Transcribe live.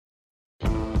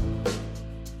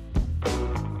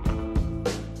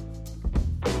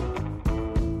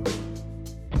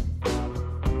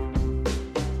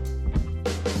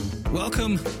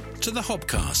Welcome to the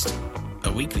Hobcast,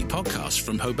 a weekly podcast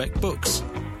from Hobeck Books,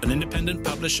 an independent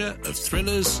publisher of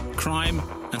thrillers, crime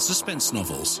and suspense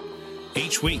novels.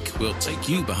 Each week we'll take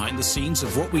you behind the scenes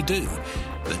of what we do,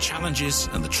 the challenges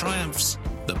and the triumphs,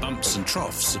 the bumps and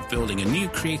troughs of building a new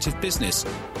creative business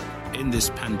in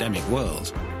this pandemic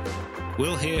world.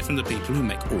 We'll hear from the people who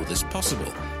make all this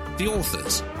possible, the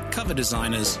authors, cover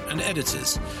designers and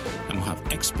editors, and we'll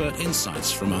have expert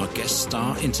insights from our guest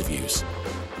star interviews.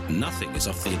 Nothing is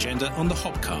off the agenda on the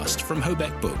Hobcast from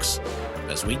Hobeck Books,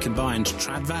 as we combined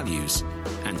trad values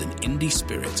and an indie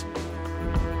spirit.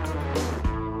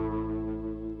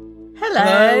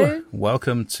 Hello.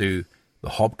 Welcome to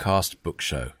the Hobcast Book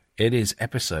Show. It is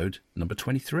episode number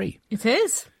 23. It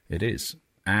is. It is.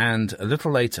 And a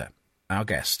little later, our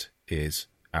guest is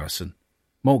Alison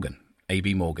Morgan,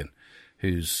 A.B. Morgan,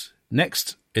 whose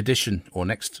next edition, or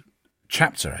next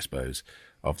chapter, I suppose,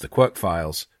 of the Quirk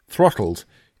Files, Throttled,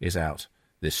 is out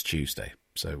this Tuesday.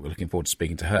 So we're looking forward to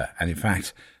speaking to her. And in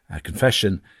fact, a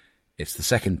confession, it's the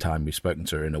second time we've spoken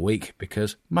to her in a week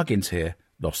because Muggins here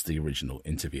lost the original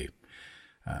interview.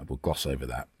 We'll gloss over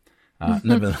that.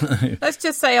 Let's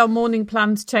just say our morning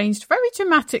plans changed very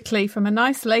dramatically from a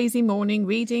nice lazy morning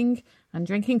reading and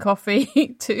drinking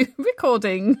coffee to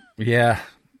recording. Yeah,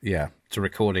 to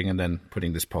recording and then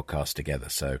putting this podcast together.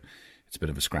 So it's a bit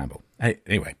of a scramble. Hey,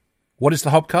 anyway, what is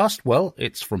the Hobcast? Well,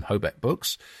 it's from Hobeck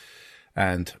Books.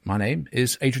 And my name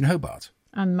is Adrian Hobart.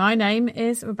 And my name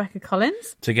is Rebecca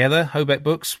Collins. Together, Hobeck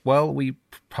Books, well, we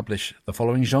publish the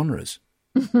following genres.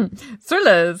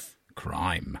 Thrillers.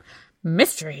 Crime.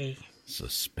 Mystery.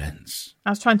 Suspense.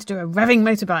 I was trying to do a revving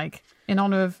motorbike in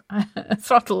honour of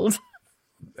Throttled.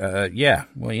 Yeah,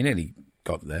 well, you nearly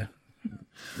got there.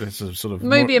 It's a sort of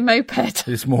maybe a moped.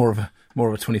 It's more of a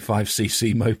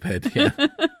 25cc moped, yeah.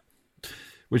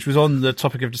 Which was on the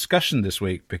topic of discussion this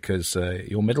week because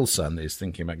your middle son is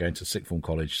thinking about going to sixth form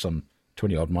college some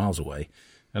 20 odd miles away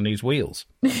and needs wheels.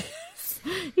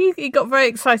 He got very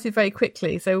excited very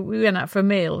quickly. So we went out for a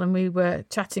meal and we were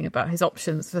chatting about his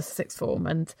options for sixth form,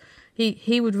 and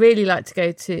he would really like to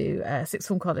go to sixth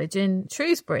form college in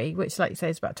Shrewsbury, which, like you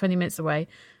say, is about 20 minutes away.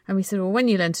 And we said, well, when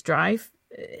you learn to drive,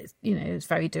 it's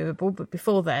very doable, but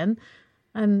before then.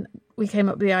 And we came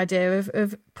up with the idea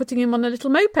of putting him on a little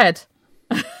moped.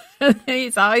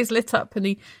 His eyes lit up and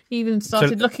he even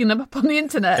started looking them up on the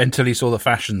internet. Until he saw the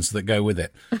fashions that go with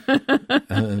it.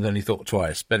 And then he thought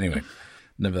twice. But anyway,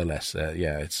 nevertheless,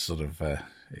 it's sort of,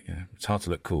 it's hard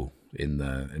to look cool in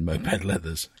moped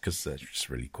leathers because they're just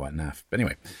really quite naff. But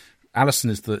anyway, Alison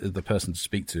is the person to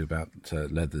speak to about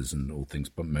leathers and all things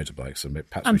but motorbikes. So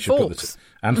perhaps and we should forks.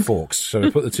 And forks. So we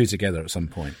put the two together at some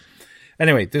point.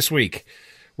 Anyway, this week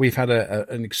we've had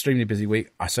an extremely busy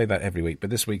week. I say that every week, but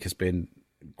this week has been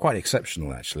quite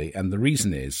exceptional, actually. And the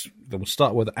reason is that we'll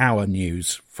start with our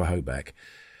news for Hobeck.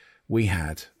 We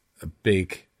had a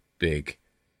big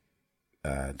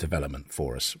development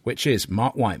for us, which is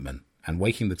Mark Whiteman and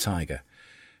Waking the Tiger,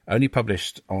 only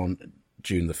published on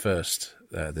June the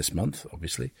 1st this month,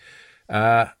 obviously,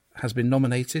 has been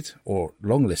nominated, or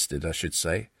longlisted, I should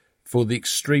say, for the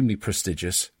extremely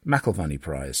prestigious McIlvanney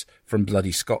Prize from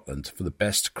Bloody Scotland for the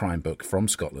best crime book from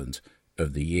Scotland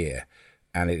of the year.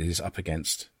 And it is up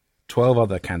against 12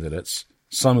 other candidates,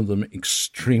 some of them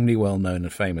extremely well known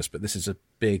and famous, but this is a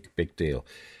big deal.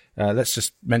 Let's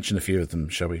just mention a few of them,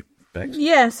 shall we, Bex?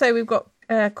 Yeah, so we've got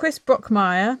Chris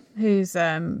Brockmeyer, who's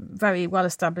very well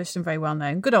established and very well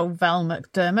known. Good old Val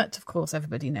McDermott, of course,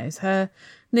 everybody knows her.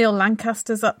 Neil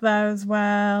Lancaster's up there as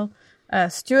well.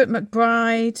 Stuart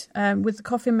McBride with The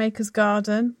Coffin Maker's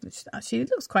Garden, which actually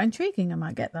looks quite intriguing. I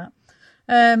might get that.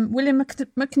 William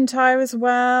McIntyre as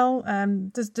well.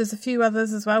 There's a few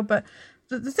others as well. But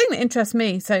the thing that interests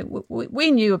me, so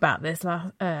we knew about this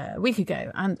a week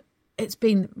ago, and it's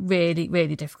been really,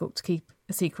 really difficult to keep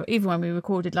a secret. Even when we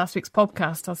recorded last week's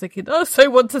podcast, I was thinking, so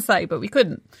what to say, but we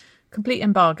couldn't. Complete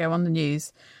embargo on the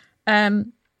news.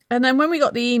 And then when we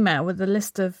got the email with the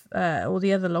list of all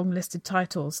the other long-listed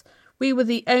titles, we were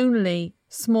the only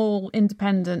small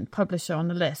independent publisher on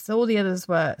the list. So all the others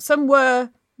some were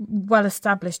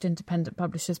well-established independent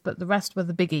publishers, but the rest were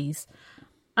the biggies.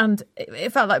 And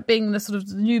it felt like being the sort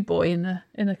of new boy in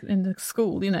the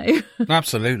school, you know.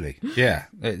 Absolutely, yeah.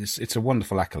 It's a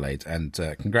wonderful accolade, and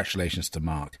congratulations to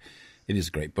Mark. It is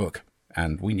a great book,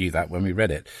 and we knew that when we read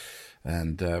it,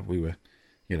 and we were,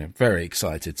 very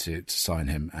excited to sign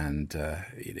him, and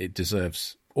it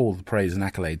deserves all the praise and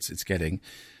accolades it's getting.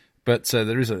 But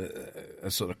there is a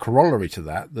sort of corollary to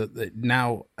that it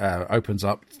now opens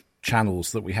up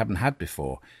channels that we haven't had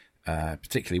before,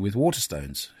 particularly with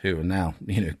Waterstones, who are now,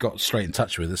 got straight in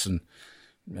touch with us and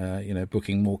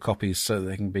booking more copies so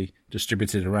they can be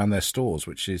distributed around their stores,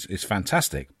 which is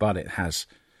fantastic. But it has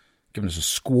given us a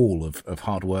squall of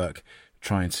hard work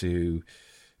trying to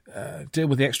deal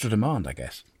with the extra demand, I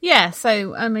guess. Yeah,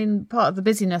 so, I mean, part of the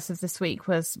busyness of this week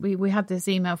was we had this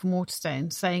email from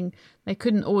Waterstones saying they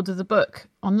couldn't order the book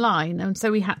online, and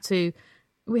so we had to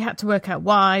work out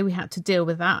why. We had to deal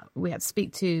with that. We had to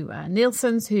speak to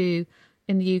Nielsen's, who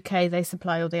in the UK, they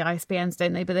supply all the ISBNs,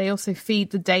 don't they? But they also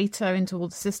feed the data into all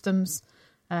the systems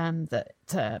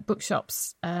that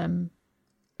bookshops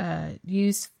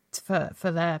use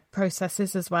for their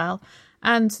processes as well.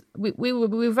 And we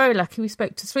were very lucky. We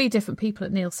spoke to 3 different people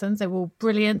at Nielsen's. They were all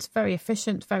brilliant, very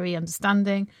efficient, very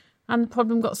understanding, and the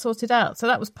problem got sorted out. So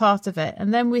that was part of it.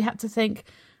 And then we had to think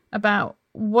about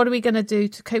what are we going to do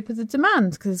to cope with the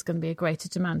demand, because there's going to be a greater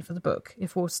demand for the book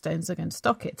if Waterstones are going to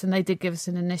stock it. And they did give us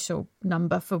an initial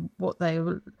number for what they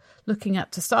were looking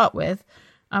at to start with.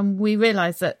 And we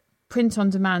realised that print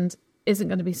on demand isn't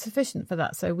going to be sufficient for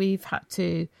that. So we've had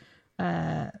to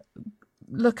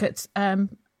look at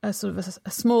a sort of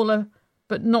a smaller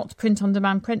but not print on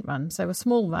demand print run. So a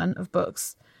small run of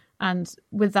books. And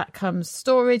with that comes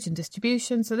storage and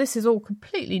distribution. So this is all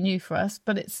completely new for us,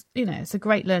 but it's a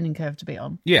great learning curve to be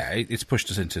on. Yeah, it's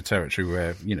pushed us into territory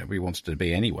where, we wanted to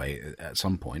be anyway at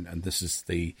some point, and this is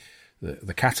the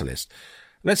catalyst.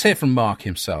 Let's hear from Mark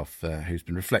himself, who's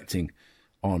been reflecting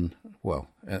on,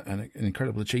 an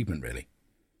incredible achievement, really.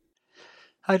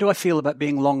 How do I feel about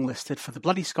being longlisted for the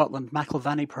Bloody Scotland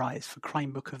McIlvanney Prize for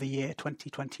Crime Book of the Year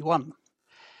 2021?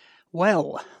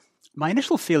 Well, my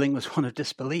initial feeling was one of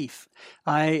disbelief.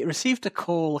 I received a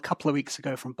call a couple of weeks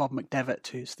ago from Bob McDevitt,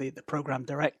 who's the programme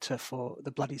director for the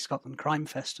Bloody Scotland Crime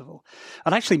Festival.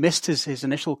 I'd actually missed his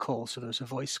initial call, so there was a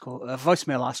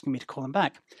voicemail asking me to call him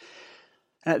back.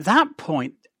 At that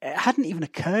point, it hadn't even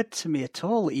occurred to me at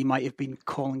all that he might have been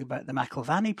calling about the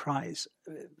McIlvanney Prize,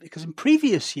 because in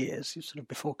previous years, sort of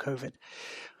before COVID,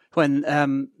 when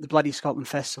the Bloody Scotland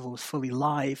Festival was fully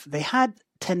live, they had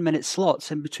 10-minute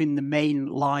slots in between the main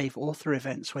live author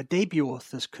events where debut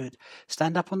authors could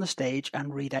stand up on the stage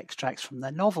and read extracts from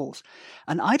their novels.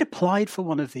 And I'd applied for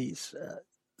one of these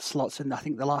slots in, I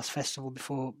think, the last festival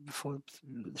before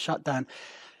the shutdown.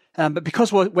 But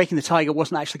because Waking the Tiger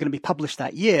wasn't actually going to be published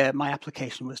that year, my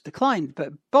application was declined.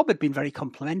 But Bob had been very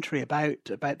complimentary about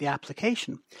the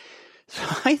application. So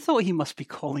I thought he must be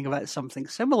calling about something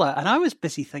similar. And I was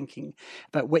busy thinking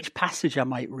about which passage I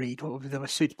might read, what would be the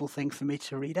most suitable thing for me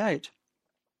to read out.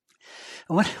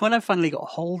 And when I finally got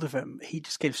hold of him, he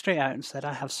just came straight out and said,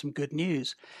 I have some good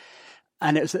news.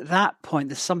 And it was at that point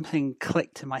that something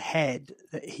clicked in my head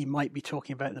that he might be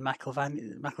talking about the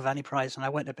McIlvanney Prize, and I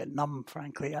went a bit numb,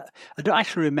 frankly. I don't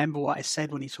actually remember what I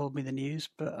said when he told me the news,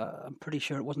 but I'm pretty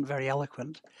sure it wasn't very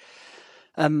eloquent.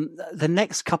 The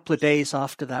next couple of days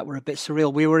after that were a bit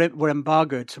surreal. We were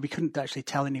embargoed, so we couldn't actually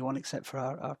tell anyone except for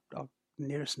our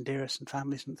nearest and dearest and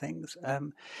families and things.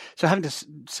 So having to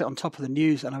sit on top of the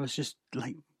news, and I was just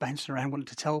like bouncing around wanting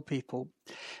to tell people.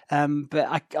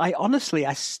 But I honestly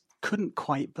couldn't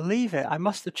quite believe it. I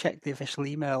must have checked the official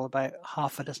email about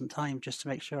half a dozen times just to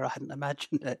make sure I hadn't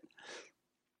imagined it.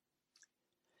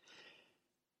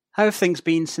 How have things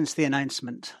been since the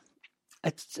announcement?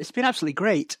 It's been absolutely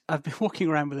great. I've been walking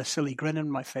around with a silly grin on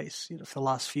my face, for the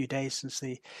last few days since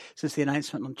the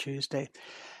announcement on Tuesday.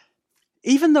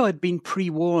 Even though I'd been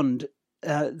pre-warned,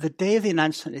 the day of the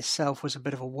announcement itself was a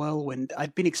bit of a whirlwind.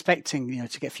 I'd been expecting,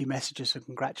 to get a few messages of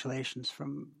congratulations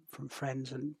from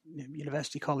friends and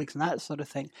university colleagues and that sort of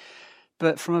thing.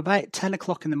 But from about 10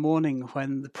 o'clock in the morning,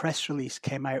 when the press release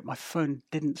came out, my phone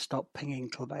didn't stop pinging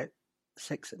till about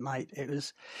 6 at night. It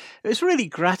was really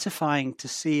gratifying to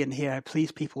see and hear how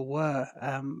pleased people were.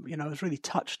 I was really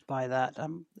touched by that.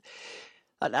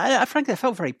 Frankly, I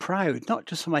felt very proud, not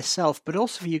just for myself, but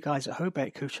also for you guys at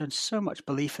Hobeck, who've shown so much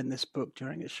belief in this book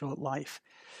during its short life.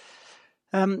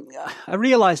 I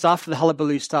realised after the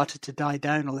hullabaloo started to die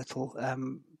down a little, a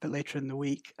bit later in the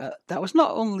week, that I was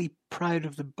not only proud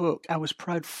of the book, I was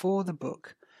proud for the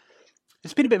book.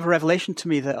 It's been a bit of a revelation to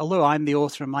me that although I'm the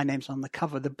author and my name's on the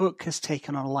cover, the book has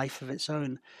taken on a life of its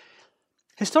own.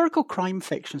 Historical crime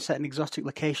fiction set in exotic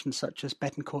locations such as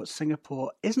Betancourt,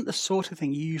 Singapore, isn't the sort of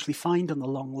thing you usually find on the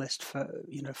long list for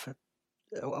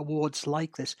awards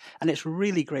like this, and it's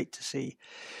really great to see.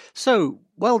 So,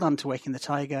 well done to Waking the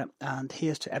Tiger, and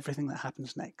here's to everything that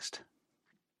happens next.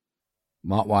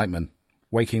 Mark Whiteman,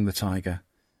 Waking the Tiger,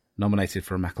 nominated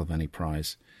for a McIlvanney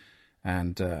Prize.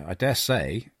 And I dare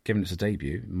say, given it's a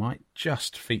debut, it might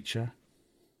just feature,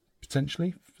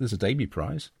 potentially, there's a debut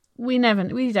prize. we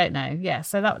don't know. Yeah,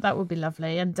 so that would be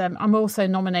lovely. And I'm also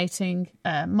nominating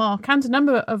Mark and a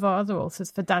number of our other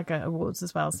authors for Dagger Awards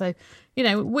as well. So,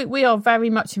 we are very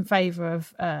much in favour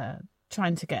of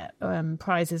trying to get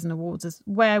prizes and awards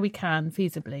where we can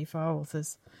feasibly for our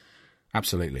authors.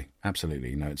 Absolutely.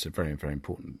 It's a very, very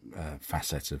important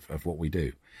facet of what we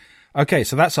do. Okay,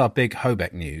 so that's our big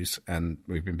Hobeck news, and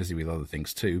we've been busy with other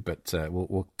things too, but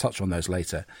we'll touch on those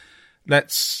later.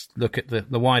 Let's look at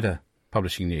the wider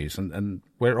publishing news, and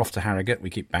we're off to Harrogate. We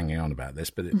keep banging on about this,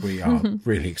 but we are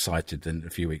really excited. In a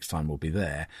few weeks' time, we'll be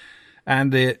there.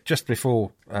 And just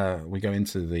before we go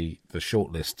into the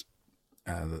shortlist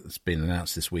that's been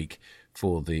announced this week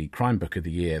for the Crime Book of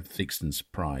the Year, the Theakston's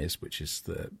Prize, which is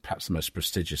perhaps the most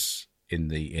prestigious in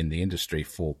the industry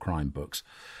for crime books.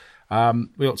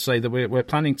 We ought to say that we're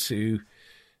planning to,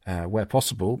 where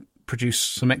possible, produce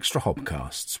some extra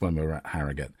hobcasts when we're at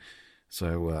Harrogate.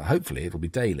 So hopefully it'll be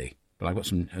daily. But I've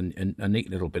got a neat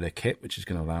little bit of kit which is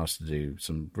going to allow us to do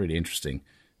some really interesting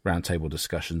roundtable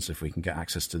discussions if we can get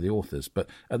access to the authors. But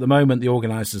at the moment, the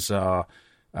organisers are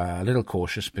a little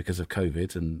cautious because of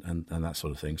COVID and that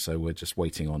sort of thing. So we're just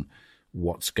waiting on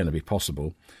what's going to be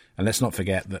possible. And let's not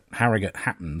forget that Harrogate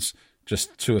happens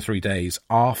just 2 or 3 days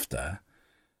after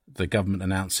the government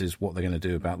announces what they're going to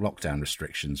do about lockdown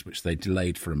restrictions, which they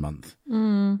delayed for a month.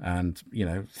 And,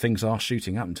 things are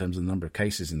shooting up in terms of the number of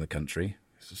cases in the country.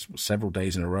 It's several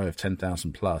days in a row of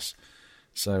 10,000 plus.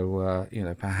 So,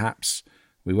 perhaps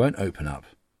we won't open up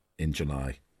in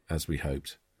July as we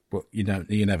hoped. But you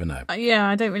never know. Yeah,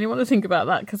 I don't really want to think about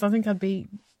that because I think I'd be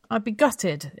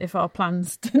gutted if our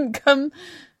plans didn't come.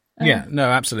 Yeah, no,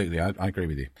 absolutely. I agree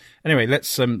with you. Anyway,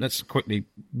 let's quickly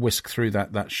whisk through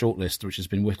that shortlist, which has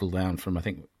been whittled down from I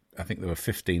think there were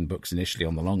 15 books initially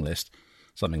on the long list,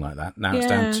 something like that. Now it's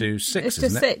down to 6. It's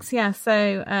just 6, yeah.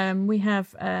 So we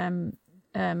have Abba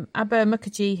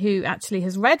Mukherjee, who actually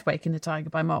has read Waking the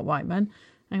Tiger by Mark Whiteman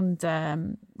and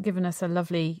given us a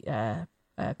lovely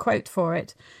quote for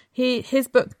it. His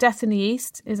book Death in the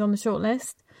East is on the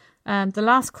shortlist. The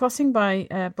Last Crossing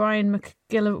by Brian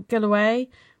McGilloway.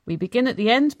 We Begin at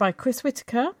the End by Chris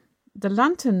Whitaker. The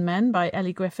Lantern Men by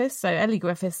Ellie Griffiths. So Ellie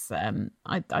Griffiths,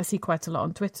 I see quite a lot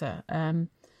on Twitter.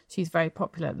 She's very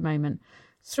popular at the moment.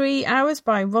 3 Hours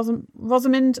by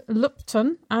Rosamund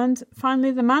Lupton. And finally,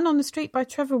 The Man on the Street by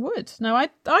Trevor Wood. Now, I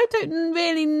don't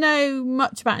really know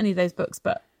much about any of those books,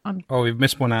 but Oh, we've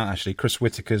missed one out, actually. Chris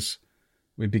Whitaker's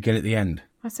We Begin at the End.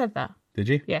 I said that. Did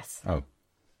you? Yes. Oh.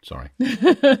 Sorry.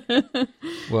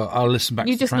 Well, I'll listen back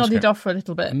to the transcript. You just nodded off for a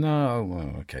little bit. No,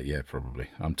 well, okay, yeah, probably.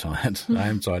 I'm tired. I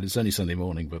am tired. It's only Sunday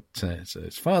morning, but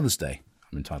it's Father's Day.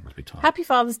 I'm entitled to be tired. Happy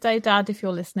Father's Day, Dad, if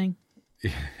you're listening.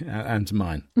 Yeah, and to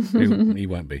mine. He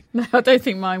won't be. No, I don't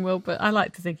think mine will, but I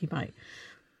like to think he might.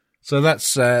 So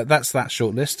that's that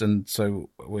short list, and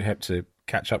so we hope to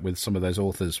catch up with some of those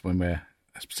authors when we're,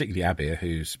 particularly Abir,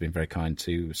 who's been very kind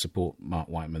to support Mark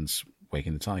Whiteman's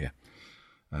Waking the Tiger.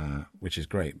 Which is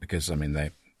great because,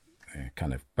 they're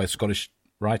kind of both Scottish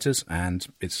writers and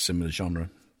it's a similar genre,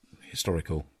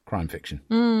 historical crime fiction.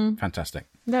 Fantastic.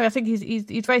 No, I think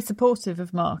he's very supportive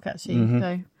of Mark, actually. Mm-hmm.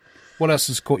 So. What else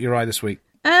has caught your eye this week?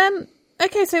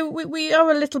 Okay, so we are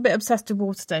a little bit obsessed with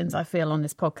Waterstones, I feel, on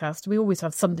this podcast. We always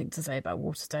have something to say about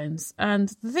Waterstones.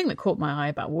 And the thing that caught my eye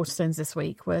about Waterstones this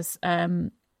week was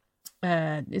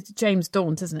it's James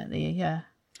Daunt, isn't it? Yeah.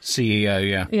 CEO,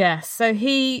 yeah. Yeah, so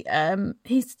he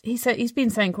said he's been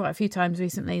saying quite a few times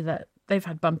recently that they've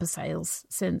had bumper sales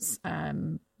since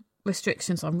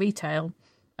restrictions on retail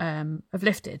have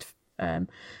lifted. And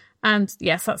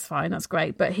yes, that's fine, that's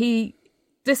great. But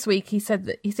this week he said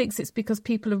that he thinks it's because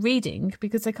people are reading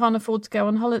because they can't afford to go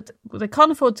on holiday. They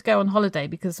can't afford to go on holiday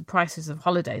because the prices of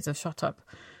holidays have shot up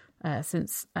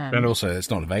since. And also,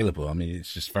 it's not available.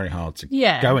 It's just very hard to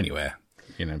go anywhere.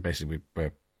 Basically,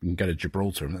 we can go to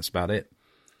Gibraltar and that's about it.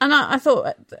 And I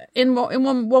thought in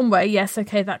one way, yes,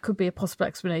 okay, that could be a possible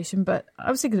explanation. But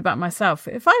I was thinking about myself.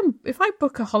 If I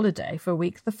book a holiday for a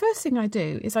week, the first thing I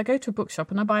do is I go to a bookshop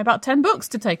and I buy about 10 books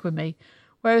to take with me.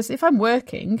 Whereas if I'm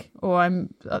working or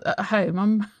I'm at home,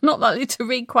 I'm not likely to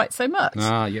read quite so much.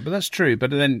 Yeah, but that's true. But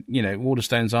then,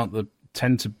 Waterstones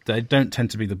they don't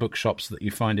tend to be the bookshops that you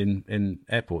find in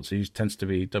airports. These tends to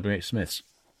be W.H. Smith's.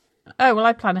 Oh, well,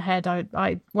 I plan ahead.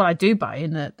 I do buy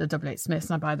in the W.H. Smiths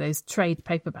and I buy those trade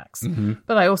paperbacks. Mm-hmm.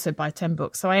 But I also buy 10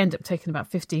 books. So I end up taking about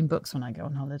 15 books when I go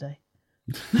on holiday.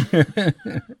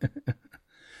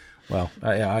 Well,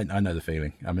 I know the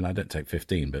feeling. I don't take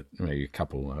 15, but maybe a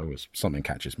couple. Something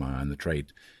catches my eye in the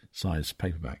trade size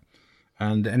paperback.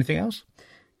 And anything else?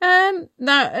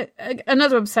 Now,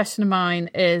 another obsession of mine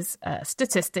is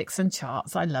statistics and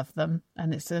charts. I love them.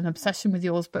 And it's an obsession with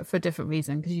yours, but for a different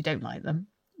reason, because you don't like them.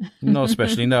 Not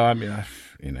especially, no. I mean,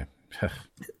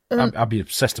 I'd be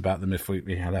obsessed about them if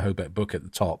we had a Hobeck book at the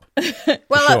top.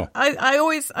 Well, sure.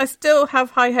 I still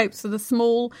have high hopes for the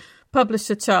small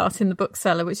publisher chart in the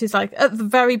bookseller, which is like at the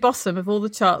very bottom of all the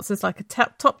charts. There's like a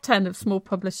top 10 of small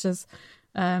publishers.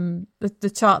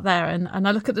 The chart there, and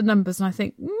I look at the numbers and I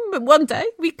think, but one day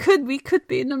we could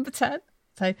be in number 10.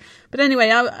 So, but anyway,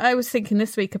 I was thinking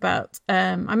this week about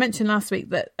I mentioned last week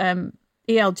that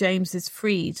E.L. James's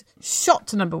Freed shot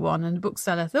to number 1 in the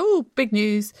bookseller. Oh, big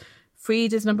news!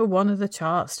 Freed is number 1 of the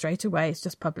chart straight away. It's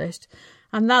just published,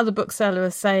 and now the bookseller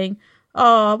is saying,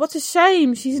 "Oh, what a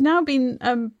shame! She's now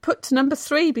been put to number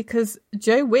 3 because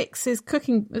Joe Wicks is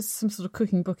some sort of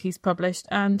cooking book he's published,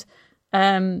 and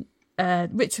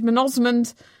Richmond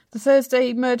Osmond, the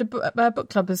Thursday Murder Book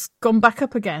Club, has gone back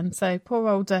up again. So poor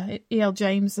old E.L.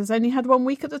 James has only had 1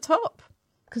 week at the top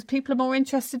because people are more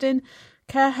interested in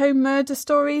care home murder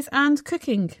stories and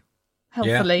cooking,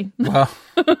 helpfully. Yeah.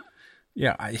 Well,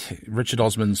 yeah, Richard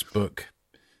Osman's book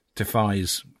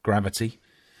defies gravity.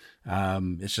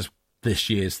 It's just this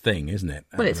year's thing, isn't it?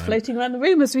 Well, it's floating around the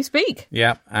room as we speak.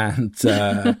 Yeah, and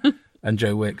and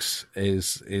Joe Wicks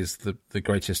is the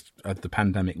greatest of the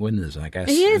pandemic winners, I guess.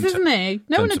 He is, isn't he?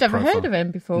 No one had ever heard of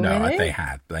him before, no, really. they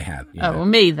had. Oh, well,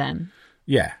 me then.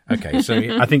 Yeah, okay. So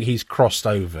I think he's crossed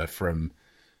over from,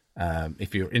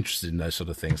 if you're interested in those sort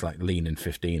of things, like Lean in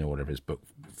 15 or whatever his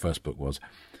first book was,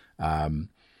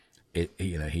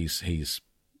 he's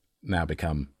now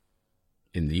become,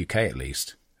 in the UK at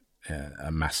least,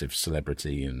 a massive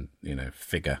celebrity and,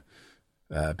 figure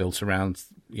built around,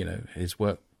 his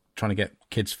work trying to get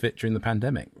kids fit during the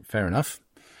pandemic. Fair enough.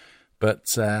 But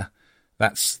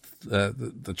that's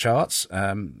the charts.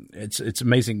 It's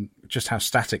amazing just how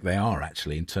static they are,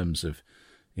 actually, in terms of,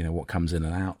 what comes in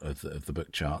and out of the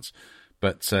book charts.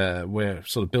 But we're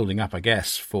sort of building up, I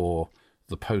guess, for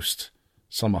the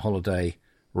post-summer holiday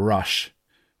rush,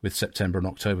 with September and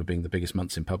October being the biggest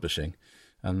months in publishing,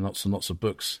 and lots and lots of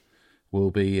books will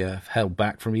be held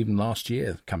back from even last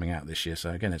year coming out this year. So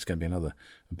again, it's going to be another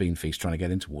bean feast trying to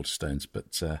get into Waterstones.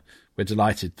 But we're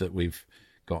delighted that we've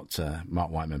got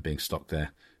Mark Whiteman being stocked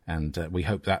there, and we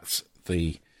hope that's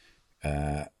the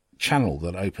channel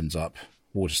that opens up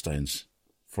Waterstones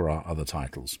for our other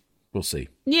titles. We'll see.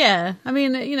 Yeah, I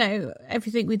mean,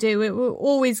 everything we do, we're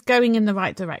always going in the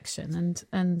right direction,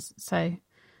 and so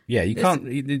yeah, you can't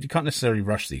necessarily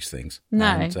rush these things. No.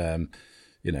 And,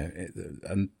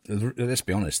 and let's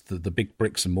be honest, the big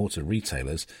bricks and mortar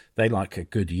retailers, they like a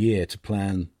good year to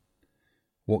plan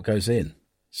what goes in.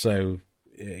 So,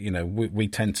 we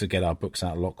tend to get our books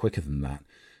out a lot quicker than that.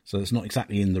 So it's not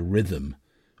exactly in the rhythm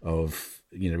of,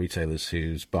 retailers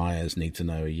whose buyers need to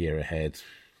know a year ahead,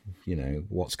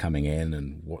 what's coming in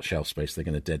and what shelf space they're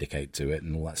going to dedicate to it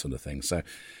and all that sort of thing. So,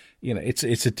 it's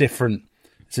a different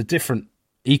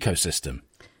ecosystem.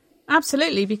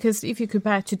 Absolutely, because if you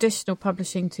compare traditional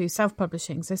publishing to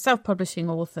self-publishing, so self-publishing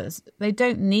authors, they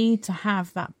don't need to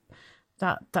have that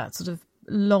sort of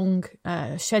long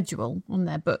schedule on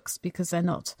their books because they're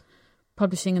not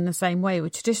publishing in the same way.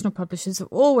 With traditional publishers have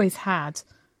always had,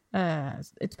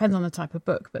 it depends on the type of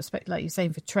book, but like you're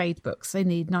saying, for trade books, they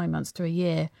need 9 months to a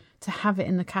year to have it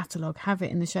in the catalogue, have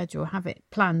it in the schedule, have it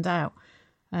planned out.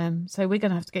 So we're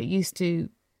going to have to get used to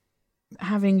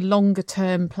having longer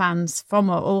term plans from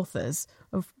our authors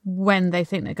of when they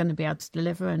think they're going to be able to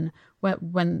deliver and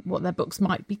what their books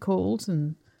might be called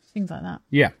and things like that.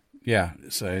 Yeah.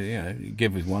 So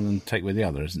give with one and take with the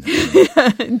other, isn't it?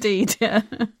 Yeah, indeed. Yeah.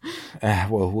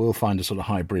 Well, we'll find a sort of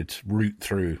hybrid route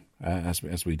through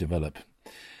as we develop.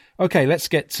 Okay, let's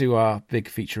get to our big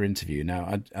feature interview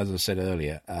now. As I said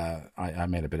earlier, I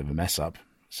made a bit of a mess up.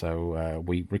 So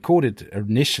we recorded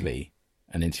initially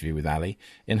an interview with Ali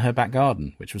in her back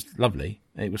garden, which was lovely.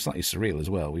 It was slightly surreal as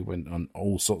well. We went on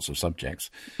all sorts of subjects.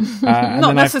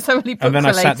 Not necessarily book related. And then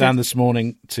I sat down this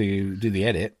morning to do the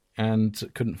edit and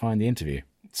couldn't find the interview.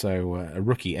 So a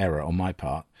rookie error on my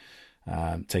part,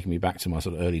 taking me back to my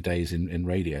sort of early days in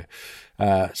radio.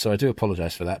 So I do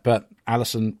apologise for that. But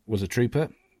Alison was a trooper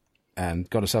and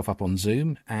got herself up on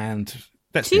Zoom, and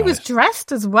she was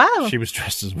dressed as well. She was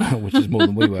dressed as well, which is more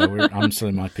than we were. I'm still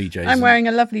in my PJs. I'm wearing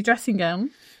a lovely dressing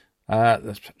gown.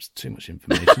 That's perhaps too much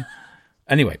information.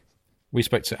 Anyway, we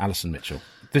spoke to Alison Mitchell.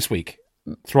 This week,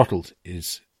 Throttled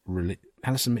is really...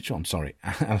 Alison Mitchell, I'm sorry.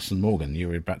 Alison Morgan, you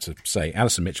were about to say.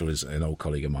 Alison Mitchell is an old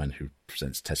colleague of mine who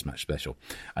presents Test Match Special.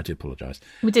 I do apologise.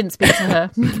 We didn't speak to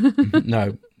her.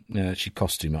 No, she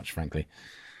costs too much, frankly.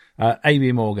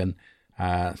 Amy Morgan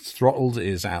Throttled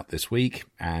is out this week,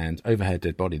 and Overhead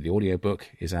Dead Body, the audiobook,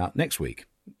 is out next week.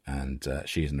 And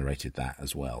she has narrated that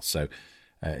as well. So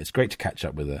it's great to catch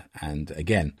up with her. And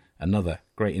again, another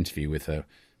great interview with her,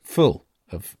 full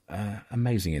of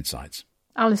amazing insights.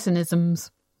 Alisonisms.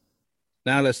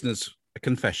 Now, listeners, a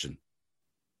confession.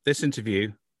 This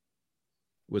interview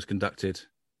was conducted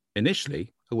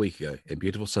initially a week ago in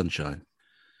beautiful sunshine.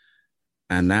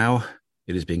 And now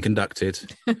it is being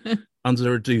conducted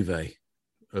under a duvet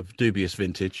of dubious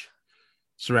vintage,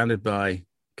 surrounded by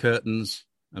curtains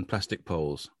and plastic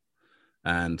poles,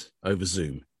 and over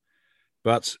Zoom.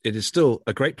 But it is still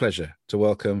a great pleasure to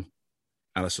welcome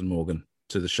Alison Morgan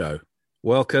to the show.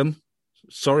 Welcome.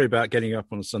 Sorry about getting up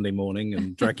on a Sunday morning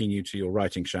and dragging you to your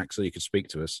writing shack so you could speak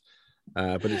to us.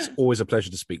 But it's always a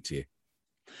pleasure to speak to you.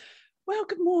 Well,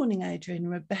 good morning, Adrian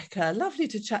and Rebecca. Lovely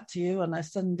to chat to you on a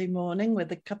Sunday morning with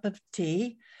a cup of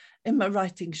tea in my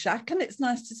writing shack. And it's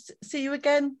nice to see you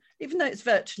again, even though it's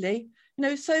virtually,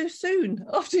 so soon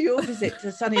after your visit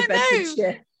to sunny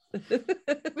Bedfordshire.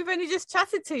 We've only just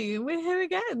chatted to you and we're here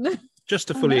again. Just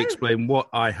to fully explain what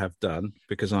I have done,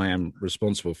 because I am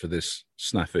responsible for this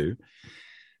snafu,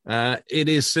 it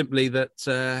is simply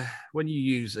that when you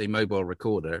use a mobile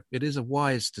recorder, it is a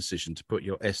wise decision to put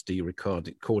your SD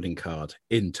recording card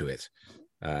into it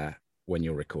when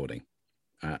you're recording.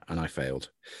 And I failed.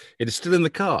 It is still in the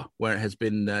car where it has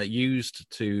been used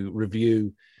to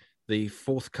review the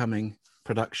forthcoming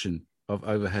production of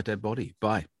Overhead Dead Body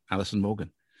by Alison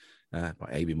Morgan, by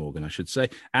A.B. Morgan, I should say,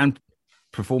 and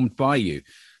performed by you.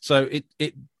 So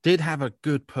it did have a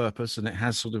good purpose, and it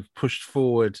has sort of pushed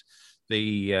forward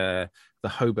the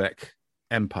Hobeck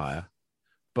empire,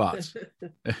 but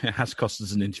it has cost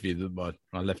us an interview that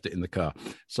I left it in the car.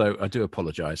 So I do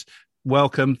apologise.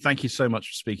 Welcome. Thank you so much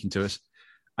for speaking to us.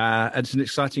 It's an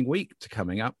exciting week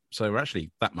coming up. So we're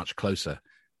actually that much closer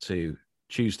to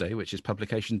Tuesday, which is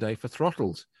publication day for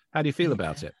Throttled. How do you feel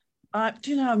about it?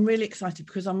 I'm really excited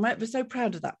because I'm so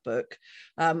proud of that book.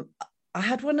 I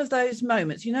had one of those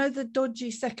moments, the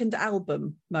dodgy second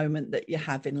album moment that you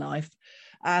have in life.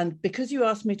 And because you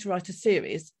asked me to write a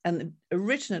series, and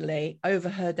originally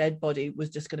Overheard Dead Body was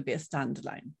just going to be a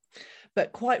standalone.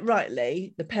 But quite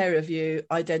rightly, the pair of you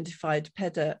identified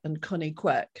Pedder and Connie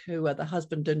Quirk, who are the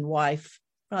husband and wife,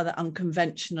 rather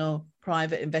unconventional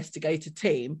private investigator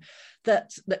team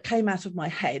that came out of my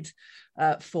head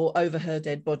for Overheard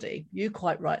Dead Body. You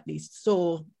quite rightly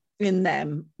saw in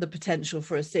them the potential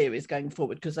for a series going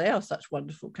forward because they are such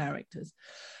wonderful characters.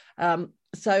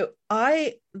 So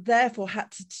I therefore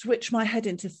had to switch my head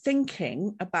into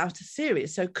thinking about a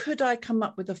series. So could I come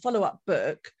up with a follow-up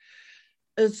book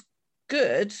as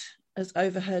good as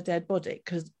Overheard Dead Body?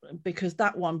 Because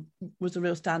that one was a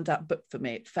real standout book for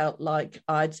me. It felt like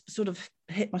I'd sort of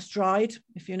hit my stride,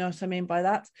 if you know what I mean by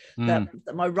that. That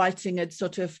my writing had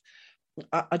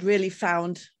I'd really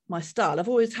found my style. I've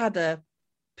always had a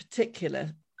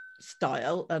particular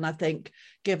style, and I think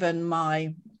given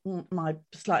my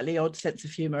slightly odd sense of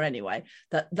humor anyway,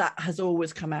 that has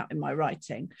always come out in my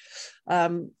writing.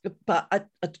 But I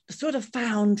sort of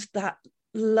found that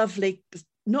lovely,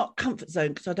 not comfort zone,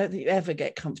 because I don't think you ever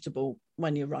get comfortable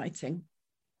when you're writing.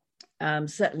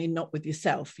 Certainly not with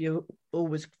yourself. You're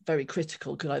always very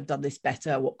critical. Could I have done this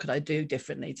better? What could I do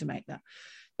differently to make that?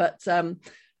 But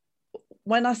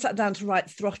when I sat down to write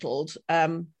Throttled,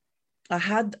 I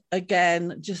had,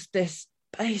 again, just this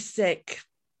basic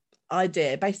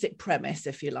idea, basic premise,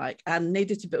 if you like, and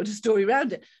needed to build a story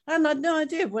around it. And I had no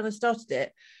idea when I started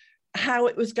it how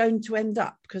it was going to end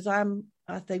up, because I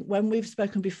think when we've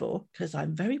spoken before, because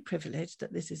I'm very privileged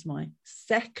that this is my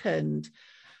second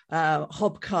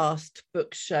Hobcast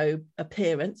book show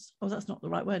appearance. Oh, that's not the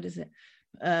right word, is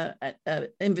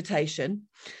it? Invitation.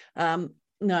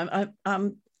 No,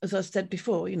 I'm as I said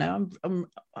before,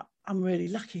 I'm really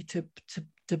lucky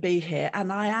to be here,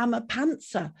 and I am a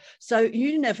pantser. So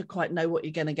you never quite know what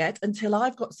you're going to get until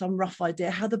I've got some rough idea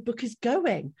how the book is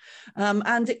going.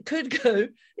 And it could go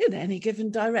in any given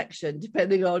direction,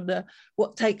 depending on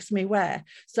what takes me where.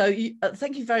 So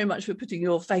thank you very much for putting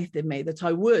your faith in me that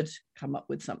I would come up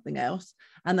with something else,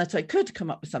 and that I could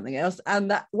come up with something else.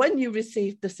 And that when you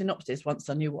received the synopsis, once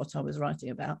I knew what I was writing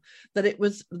about, that it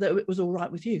was all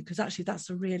right with you, because actually that's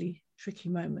a really tricky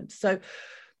moment. So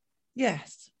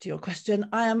yes, to your question,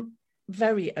 I am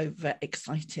very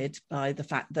overexcited by the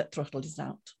fact that Throttled is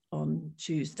out on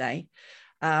Tuesday.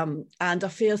 And I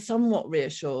feel somewhat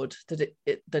reassured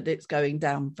that it's going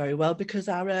down very well, because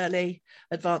our early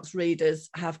advanced readers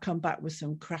have come back with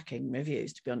some cracking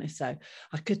reviews, to be honest. So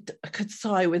I could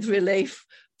sigh with relief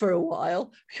for a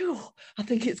while. Phew, I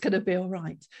think it's going to be all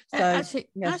right. So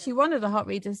actually, one of the hot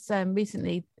readers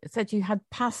recently said you had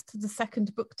passed the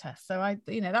second book test. So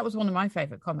that was one of my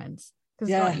favourite comments,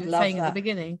 because like you were saying at the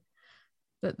beginning,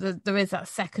 that there is that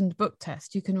second book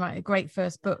test. You can write a great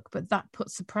first book, but that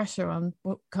puts the pressure on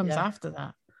what comes after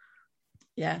that.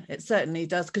 Yeah, it certainly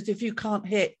does. Because if you can't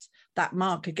hit that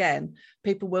mark again,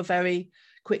 people will very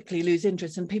quickly lose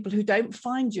interest. And people who don't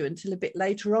find you until a bit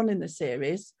later on in the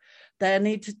series, there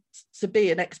needs to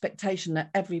be an expectation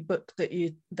that every book that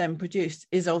you then produce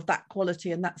is of that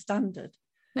quality and that standard.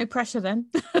 No pressure then.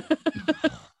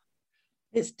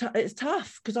 It's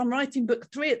tough, because I'm writing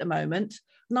book 3 at the moment,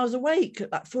 and I was awake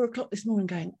at like 4 o'clock this morning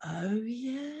going, oh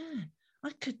yeah,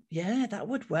 that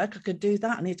would work. I could do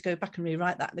that. I need to go back and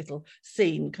rewrite that little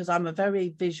scene, because I'm a very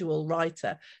visual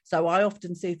writer. So I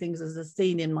often see things as a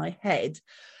scene in my head,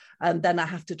 and then I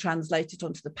have to translate it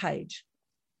onto the page.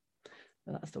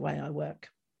 So that's the way I work.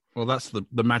 Well, that's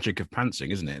the magic of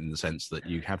pantsing, isn't it? In the sense that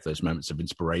you have those moments of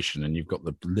inspiration and you've got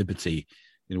the liberty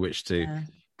in which to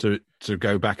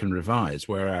go back and revise.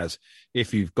 Whereas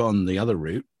if you've gone the other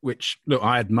route, which, look,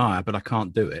 I admire, but I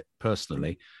can't do it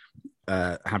personally,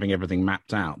 having everything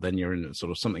mapped out, then you're in sort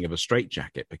of something of a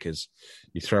straitjacket, because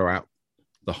you throw out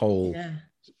the whole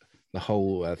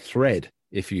thread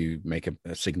if you make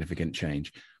a significant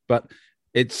change. But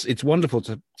it's wonderful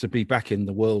to be back in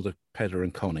the world of Pedder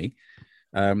and Connie.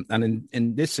 And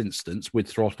in this instance with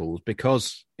Throttles,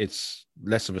 because it's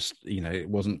less of a, it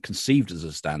wasn't conceived as a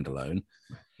standalone,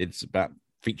 it's about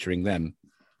featuring them.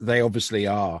 They obviously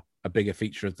are a bigger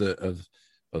feature of the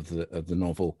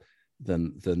novel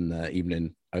than even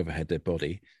in Overhead Dead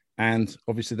Body, and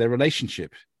obviously their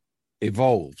relationship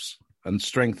evolves and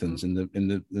strengthens in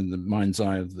the mind's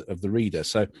eye of the reader.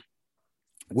 So,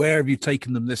 where have you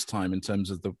taken them this time in terms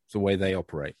of the way they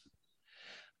operate?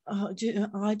 Oh,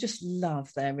 I just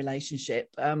love their relationship,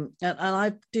 and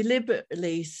I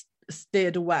deliberately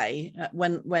steered away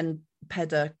when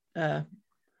Pedder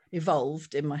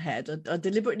evolved in my head. I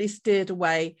deliberately steered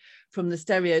away from the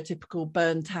stereotypical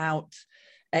burnt out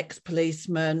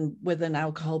ex-policeman with an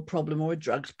alcohol problem or a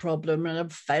drugs problem and a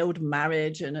failed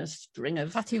marriage and a string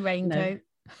of tatty raincoat.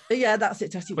 Yeah, that's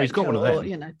it. Tatty raincoat. He's got one of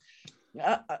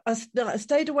them. I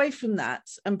stayed away from that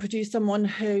and produced someone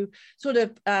who sort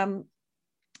of,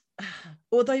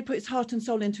 although he put his heart and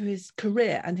soul into his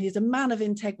career, and he's a man of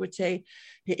integrity,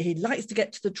 he likes to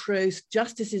get to the truth.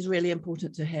 Justice is really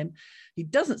important to him. He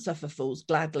doesn't suffer fools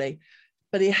gladly,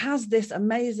 but he has this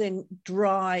amazing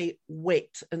dry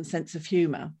wit and sense of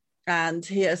humour, and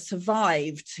he has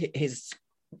survived his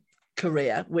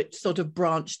career, which sort of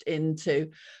branched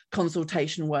into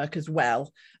consultation work as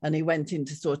well, and he went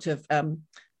into sort of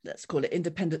let's call it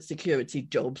independent security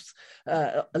jobs,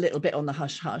 a little bit on the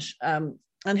hush hush,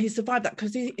 and he survived that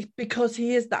because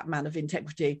he is that man of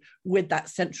integrity with that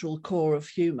central core of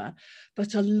humour.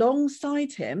 But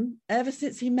alongside him, ever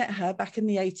since he met her back in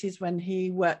the 80s when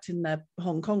he worked in the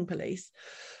Hong Kong police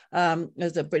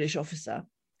as a British officer,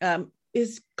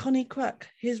 is Connie Quirk,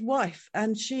 his wife,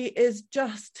 and she is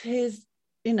just his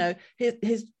other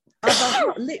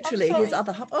half, literally his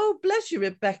other half. Oh, bless you,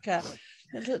 Rebecca.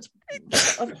 I thought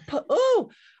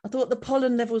the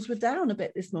pollen levels were down a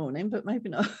bit this morning, but maybe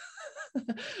not.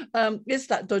 It's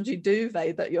that dodgy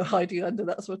duvet that you're hiding under.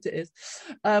 That's what it is.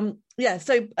 So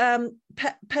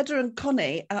Pedder and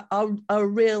Connie are a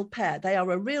real pair. They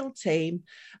are a real team,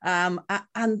 and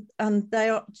they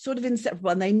are sort of inseparable,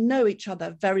 and they know each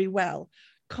other very well.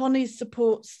 Connie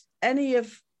supports any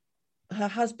of her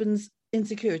husband's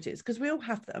insecurities, because we all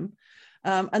have them.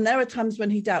 And there are times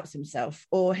when he doubts himself,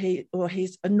 or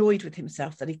he's annoyed with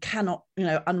himself that he cannot,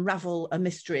 unravel a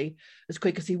mystery as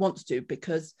quick as he wants to,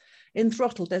 because in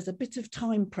Throttle there's a bit of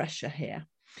time pressure here.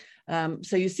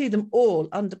 So you see them all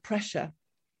under pressure,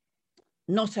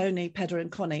 not only Pedder and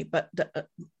Connie, but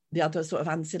the other sort of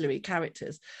ancillary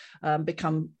characters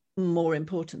become more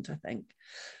important, I think.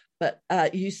 But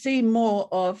you see more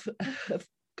of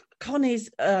Connie's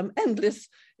endless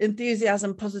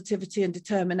enthusiasm, positivity, and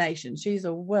determination. She's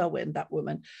a whirlwind, that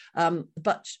woman.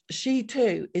 But she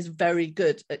too is very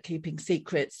good at keeping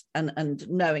secrets and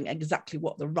knowing exactly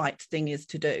what the right thing is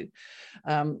to do.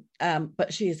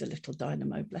 But she is a little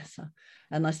dynamo, bless her.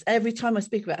 And every time I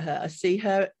speak about her, I see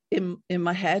her in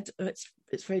my head. It's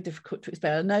very difficult to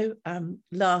explain. I know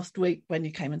last week when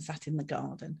you came and sat in the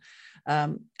garden,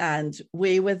 and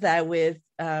we were there with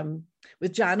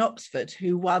Jan Oxford,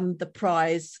 who won the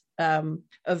prize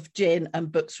of gin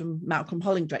and books from Malcolm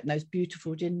Hollingdrake, those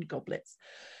beautiful gin goblets.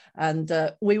 And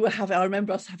I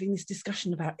remember us having this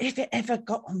discussion about if it ever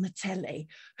got on the telly,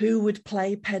 who would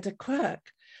play Pedder Quirk.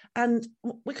 And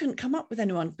we couldn't come up with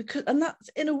anyone and that's,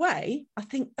 in a way, I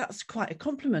think that's quite a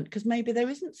compliment, because maybe there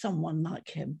isn't someone like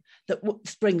him that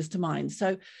springs to mind.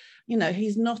 So,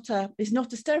 he's not a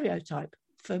stereotype.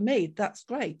 For me, that's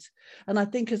great. And I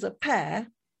think as a pair,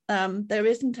 there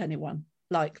isn't anyone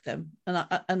like them. And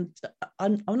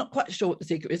I'm not quite sure what the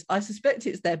secret is. I suspect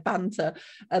it's their banter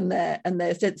and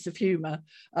their sense of humour,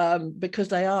 because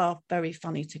they are very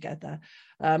funny together.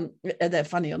 They're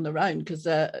funny on their own, because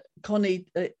Connie,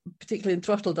 particularly in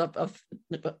Throttled,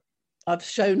 I've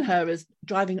shown her as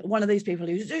driving one of these people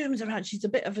who zooms around. She's a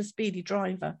bit of a speedy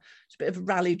driver. She's a bit of a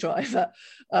rally driver.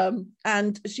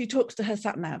 And she talks to her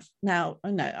sat-nav. Now, I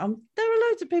know there are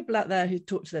loads of people out there who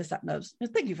talk to their sat-navs.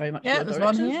 Thank you very much. Yeah, there's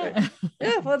one here.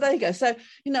 Yeah, well, there you go. So,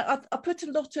 I put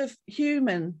a lot of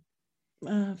human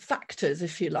factors,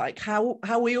 if you like, how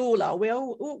we all are. We're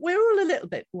all a little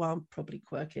bit, well, I'm probably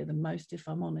quirkier than most, if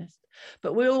I'm honest.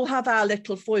 But we all have our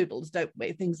little foibles, don't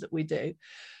we? Things that we do.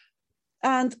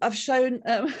 And I've shown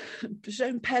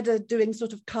Pedder doing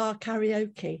sort of car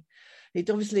karaoke.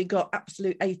 He'd obviously got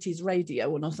absolute 80s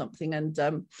radio on or something,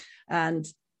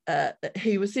 and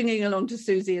he was singing along to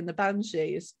Susie and the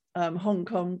Banshees, Hong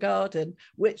Kong Garden,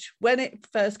 which when it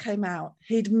first came out,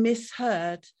 he'd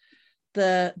misheard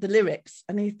the lyrics,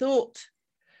 and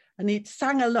he'd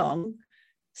sang along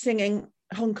singing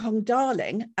Hong Kong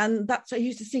Darling, and that's why he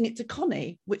used to sing it to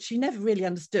Connie, which she never really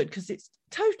understood because it's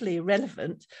totally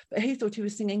irrelevant, but he thought he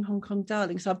was singing Hong Kong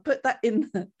Darling. So I've put that in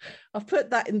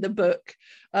the book,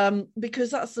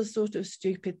 because that's the sort of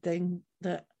stupid thing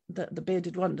that the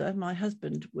bearded wonder, my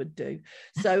husband, would do.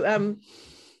 So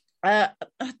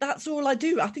that's all I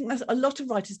do. I think that's a lot of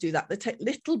writers do that. They take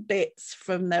little bits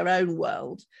from their own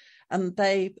world and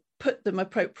they put them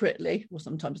appropriately, or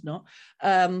sometimes not,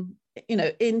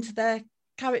 into their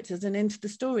characters and into the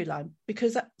storyline,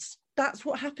 because that's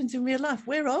what happens in real life.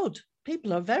 We're odd.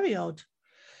 People are very odd.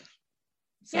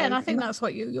 So, yeah, and I think that's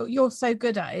what you're so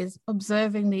good at, is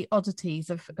observing the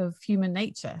oddities of human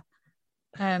nature.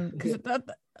 Because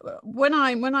when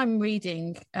I'm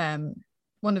reading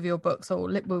one of your books, or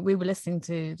we were listening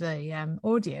to the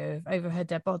audio of Over Her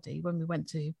Dead Body when we went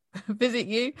to visit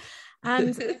you,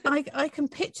 and I can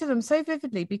picture them so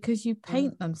vividly because you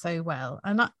paint them so well.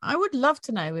 And I would love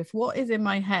to know if what is in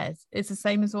my head is the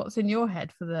same as what's in your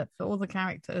head for all the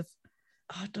characters.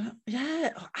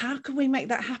 How can we make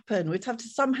that happen? We'd have to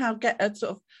somehow get a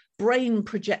sort of brain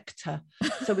projector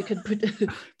so we could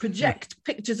project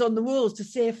pictures on the walls to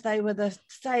see if they were the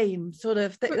same sort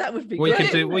of thing. That would be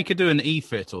great. We could do an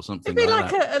e-fit or something. It'd be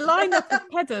like a lineup of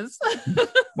Pedders.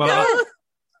 Well,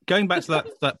 going back to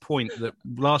that point, that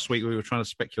last week we were trying to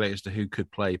speculate as to who could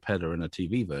play Pedder in a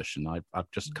TV version.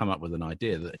 I've just come up with an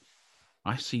idea that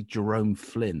I see Jerome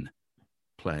Flynn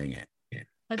playing it,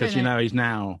 because he's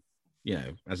now,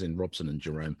 as in Robson and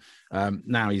Jerome,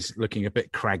 now he's looking a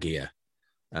bit craggier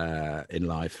in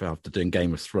life after doing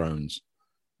Game of Thrones.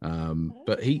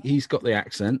 But he's got the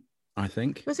accent, I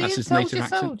think. Was he that's in his Soldier native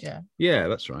accent. Soldier? Yeah,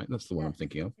 that's right. That's the one I'm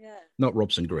thinking of. Yeah. Not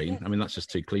Robson Green. I mean, that's just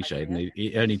too cliched, and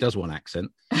he only does one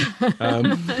accent. His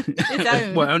own.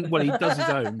 Well, he does his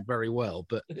own very well.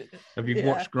 But if you've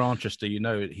watched Grantchester, you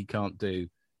know he can't do,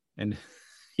 and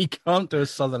he can't do a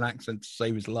southern accent to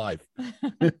save his life.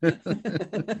 Well,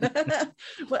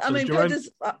 I mean,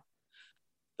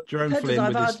 Jerome Flynn.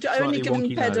 I've only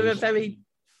given Pedder a very,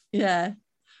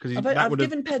 I've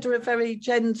given Pedder a very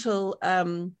gentle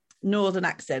northern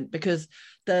accent, because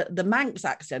the Manx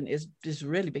accent is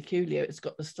really peculiar. It's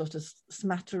got the sort of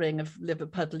smattering of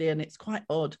Liverpudlian. It's quite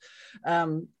odd.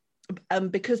 And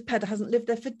because Pedder hasn't lived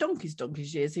there for donkey's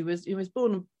years, he was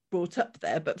born and brought up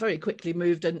there, but very quickly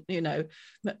moved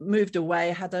away,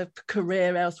 had a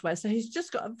career elsewhere. So he's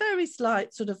just got a very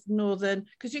slight sort of northern,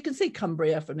 because you can see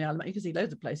Cumbria from the Isle of Man. You can see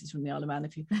loads of places from the Isle of Man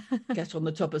if you get on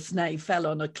the top of Snay Fell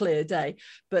on a clear day.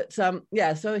 But so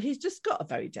he's just got a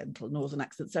very gentle northern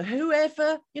accent. So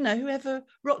whoever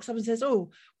rocks up and says,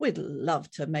 "Oh, we'd love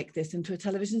to make this into a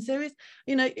television series,"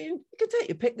 you can take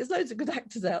your pick. There's loads of good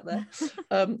actors out there.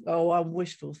 I'm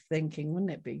wishful thinking.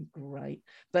 Wouldn't it be great?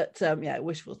 But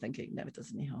wishful thinking never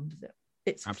does any harm, does it?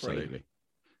 It's absolutely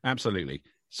free.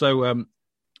 So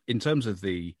in terms of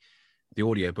the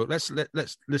audio book, let's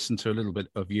listen to a little bit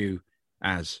of you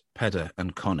as Pedder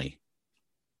and Connie.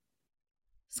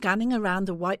 Scanning around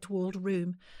the white-walled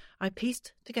room, I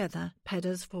pieced together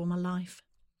Pedder's former life.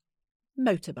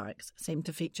 Motorbikes seemed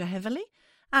to feature heavily,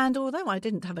 and although I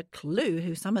didn't have a clue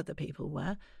who some of the people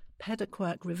were, Pedder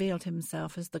Quirk revealed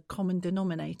himself as the common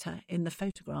denominator in the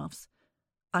photographs.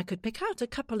 I could pick out a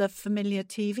couple of familiar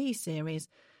TV series.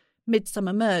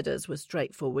 Midsummer Murders was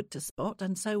straightforward to spot,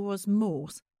 and so was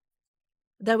Morse.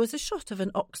 There was a shot of an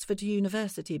Oxford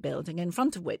University building in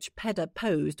front of which Pedder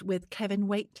posed with Kevin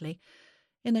Whately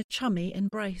in a chummy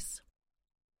embrace.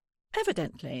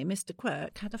 Evidently, Mr.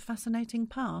 Quirk had a fascinating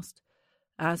past.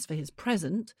 As for his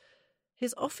present,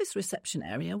 his office reception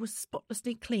area was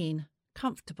spotlessly clean,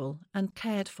 comfortable and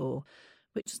cared for,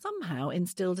 which somehow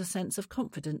instilled a sense of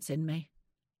confidence in me.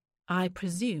 I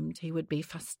presumed he would be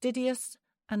fastidious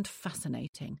and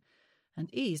fascinating,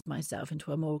 and eased myself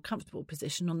into a more comfortable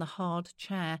position on the hard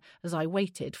chair as I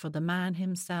waited for the man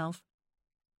himself.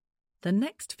 The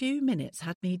next few minutes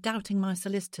had me doubting my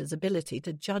solicitor's ability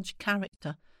to judge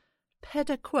character.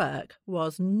 Pedder Quirk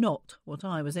was not what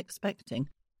I was expecting.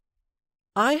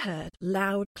 I heard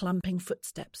loud clumping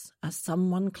footsteps as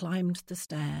someone climbed the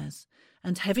stairs,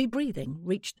 and heavy breathing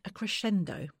reached a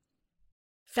crescendo.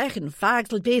 "Feckin'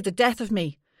 fags'll be the death of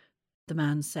me," the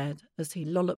man said as he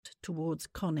lolloped towards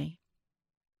Connie.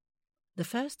 The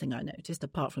first thing I noticed,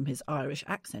 apart from his Irish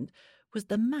accent, was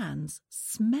the man's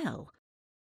smell.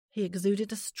 He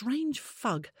exuded a strange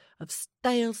fug of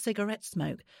stale cigarette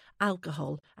smoke,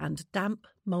 alcohol, and damp,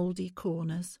 mouldy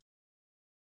corners.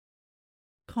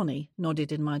 Connie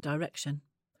nodded in my direction.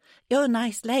 "Your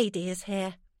nice lady is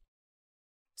here."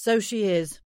 "So she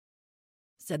is,"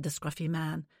 said the scruffy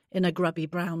man, in a grubby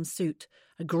brown suit,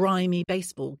 a grimy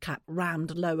baseball cap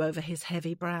rammed low over his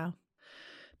heavy brow.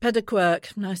 "Pedder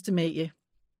Quirk, nice to meet you."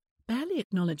 Barely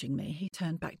acknowledging me, he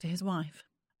turned back to his wife.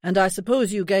 "And I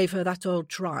suppose you gave her that old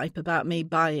tripe about me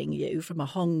buying you from a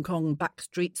Hong Kong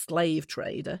backstreet slave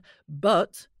trader,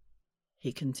 but,"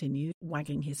 he continued,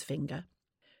 wagging his finger,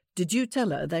 "did you tell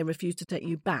her they refused to take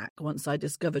you back once I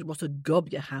discovered what a gob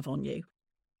you have on you?"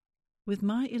 With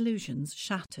my illusions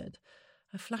shattered,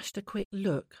 I flashed a quick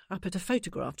look up at a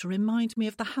photograph to remind me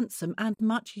of the handsome and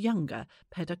much younger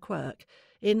Pedder Quirk,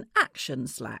 in action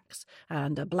slacks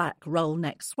and a black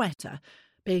roll-neck sweater,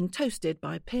 being toasted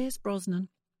by Pierce Brosnan.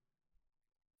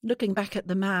 Looking back at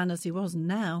the man as he was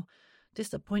now,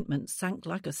 disappointment sank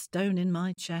like a stone in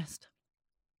my chest.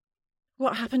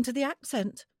 "What happened to the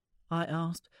accent?" I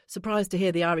asked, surprised to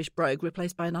hear the Irish brogue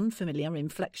replaced by an unfamiliar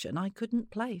inflection I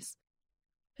couldn't place.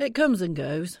 "It comes and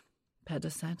goes," Pedder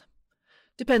said.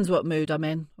 "Depends what mood I'm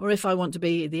in, or if I want to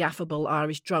be the affable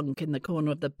Irish drunk in the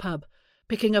corner of the pub,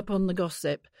 picking up on the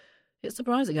gossip. It's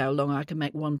surprising how long I can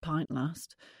make one pint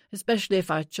last, especially if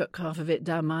I chuck half of it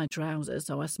down my trousers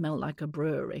so I smell like a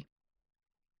brewery.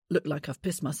 Look like I've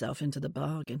pissed myself into the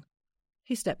bargain."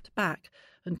 He stepped back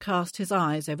and cast his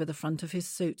eyes over the front of his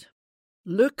suit.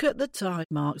 "Look at the tide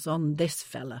marks on this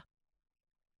fella."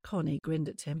 Connie grinned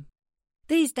at him.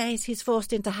 "These days he's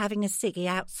forced into having a ciggy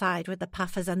outside with the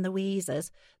puffers and the wheezers.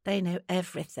 They know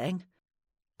everything."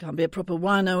 "Can't be a proper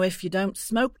wino if you don't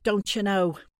smoke, don't you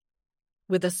know?"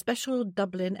 With a special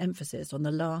Dublin emphasis on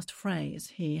the last phrase,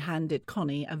 he handed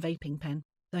Connie a vaping pen.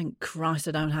 "Thank Christ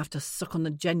I don't have to suck on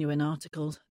the genuine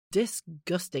articles.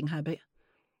 Disgusting habit."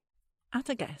 At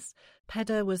a guess,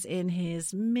 Pedder was in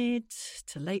his mid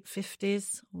to late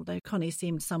 50s, although Connie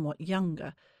seemed somewhat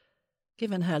younger.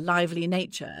 Given her lively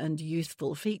nature and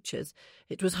youthful features,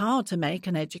 it was hard to make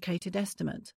an educated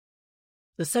estimate.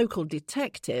 The so-called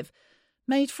detective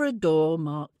made for a door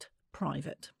marked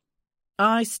private.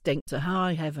 "I stink to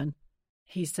high heaven,"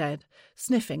 he said,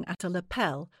 sniffing at a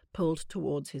lapel pulled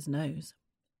towards his nose.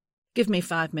 "Give me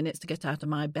 5 minutes to get out of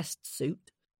my best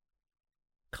suit."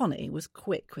 Connie was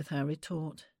quick with her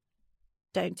retort.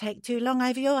 "Don't take too long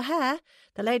over your hair.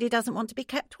 The lady doesn't want to be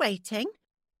kept waiting."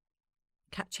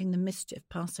 Catching the mischief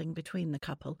passing between the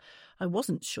couple, I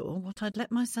wasn't sure what I'd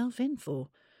let myself in for.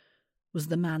 Was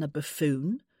the man a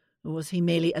buffoon, or was he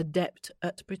merely adept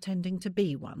at pretending to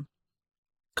be one?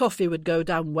 "Coffee would go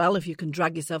down well if you can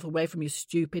drag yourself away from your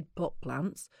stupid pot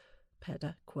plants,"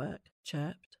 Pedder Quirk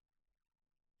chirped.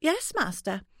 "Yes,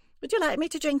 master. Would you like me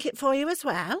to drink it for you as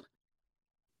well?"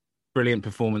 Brilliant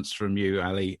performance from you,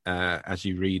 Ali, as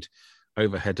you read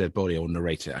Overhead Dead Body, or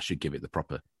narrate it. I should give it the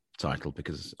proper title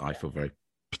because I feel very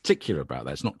particular about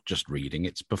that. It's not just reading,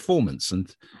 it's performance.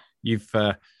 And you've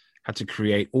had to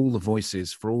create all the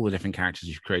voices for all the different characters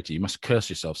you've created. You must curse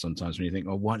yourself sometimes when you think,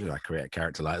 "Oh, why did I create a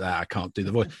character like that? I can't do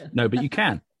the voice." No, but you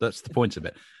can. That's the point of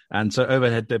it. And so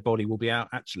Overhead Dead Body will be out,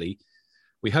 actually,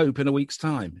 we hope, in a week's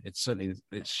time. It's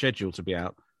scheduled to be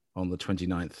out on the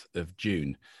 29th of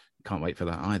June. Can't wait for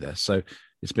that either. So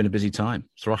it's been a busy time.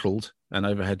 Throttled and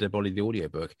Overhead Dead Body, the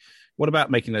audiobook. What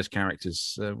about making those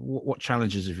characters? What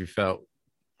challenges have you felt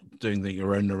doing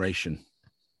your own narration?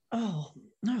 Oh,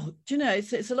 no. Do you know,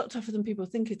 it's a lot tougher than people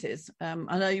think it is.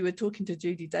 I know you were talking to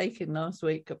Judy Dakin last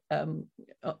week on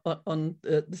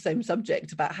the same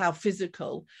subject about how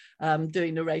physical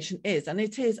doing narration is. And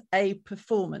it is a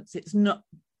performance. It's not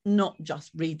not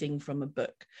just reading from a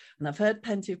book. And I've heard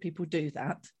plenty of people do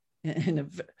that in a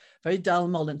very dull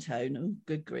monotone. Oh,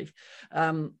 good grief.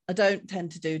 I don't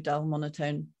tend to do dull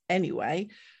monotone anyway,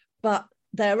 but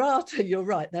you're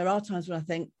right, there are times when I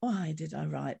think, why did I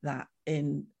write that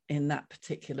in that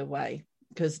particular way?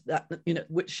 Because that,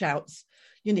 which shouts,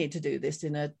 you need to do this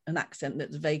in an accent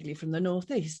that's vaguely from the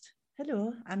northeast.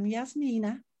 Hello, I'm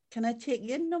Yasmina. Can I take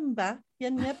your number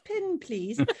and your pin,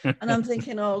 please? And I'm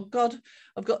thinking, oh God,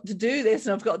 I've got to do this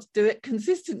and I've got to do it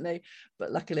consistently.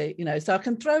 But luckily, so I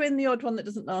can throw in the odd one that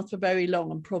doesn't last for very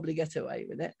long and probably get away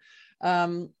with it.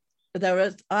 I'm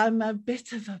a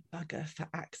bit of a bugger for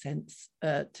accents,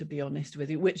 to be honest with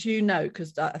you, which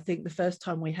because I think the first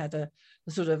time we had a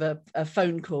sort of a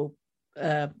phone call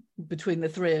between the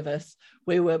three of us,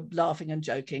 we were laughing and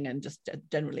joking and just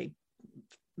generally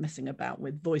messing about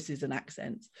with voices and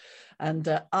accents. And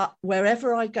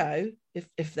wherever I go,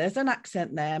 if there's an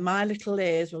accent there, my little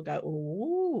ears will go,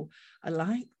 oh, I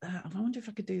like that. I wonder if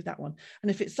I could do that one.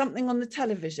 And if it's something on the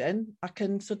television, I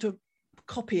can sort of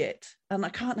copy it, and I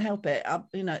can't help it.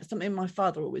 It's something my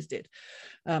father always did,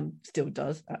 still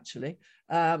does actually.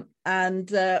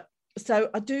 So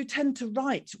I do tend to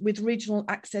write with regional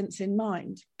accents in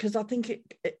mind, because I think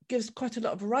it gives quite a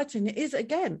lot of variety. And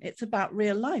it's about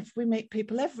real life. We meet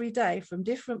people every day from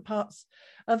different parts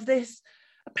of this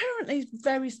apparently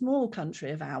very small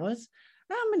country of ours.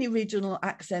 How many regional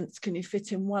accents can you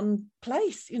fit in one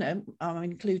place? I'm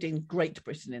including Great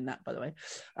Britain in that, by the way.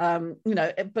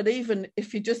 But even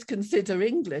if you just consider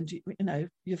England,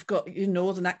 you've got your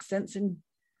northern accents and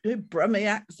your Brummie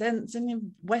accents and your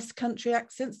West Country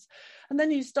accents, and then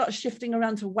you start shifting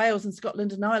around to Wales and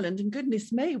Scotland and Ireland, and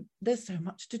goodness me, there's so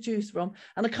much to choose from,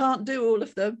 and I can't do all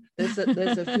of them. There's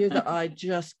a few that I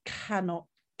just cannot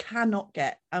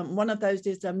get. One of those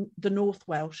is the North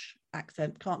Welsh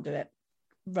accent. Can't do it.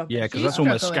 Rubbish. Yeah, because that's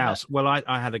almost Scouse. Well, I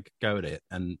had a go at it,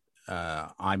 and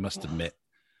I must admit,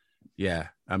 yeah,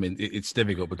 I mean, it's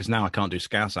difficult because now I can't do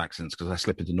Scouse accents because I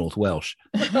slip into North Welsh.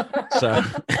 So,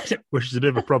 which is a bit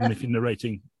of a problem if you're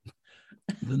narrating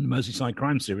the Merseyside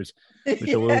crime series,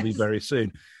 which I will be very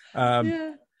soon.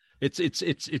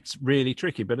 It's really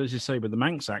tricky. But as you say, with the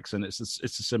Manx accent, it's a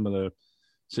similar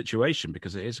situation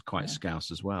because it is quite Scouse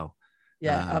as well.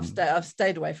 Yeah, I've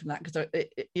stayed away from that because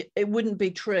it wouldn't be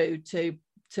true to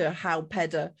how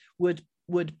Pedder would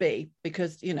be,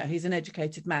 because he's an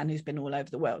educated man who's been all over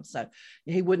the world, so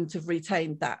he wouldn't have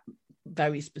retained that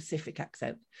very specific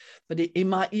accent, but he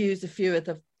might use a few of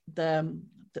the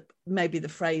maybe the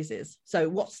phrases. So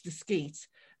what's the skeet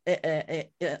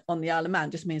on the Isle of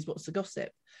Man just means what's the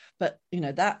gossip, but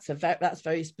that's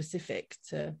very specific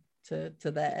to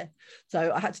there.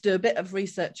 So I had to do a bit of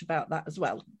research about that as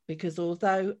well, because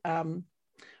although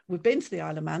we've been to the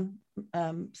Isle of Man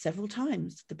several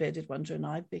times, the Bearded Wonder and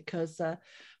I, because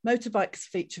motorbikes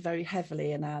feature very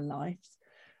heavily in our lives.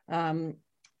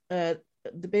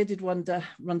 The Bearded Wonder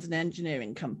runs an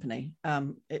engineering company.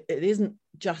 It isn't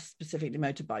just specifically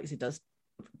motorbikes. It does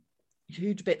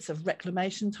huge bits of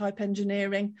reclamation type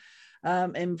engineering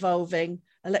involving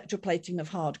electroplating of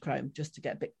hard chrome, just to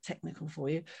get a bit technical for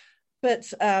you. But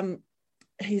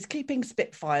he's keeping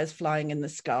Spitfires flying in the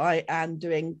sky and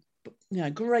doing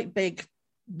great big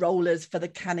rollers for the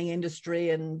canning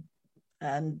industry and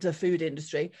the food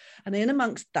industry. And in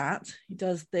amongst that, he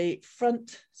does the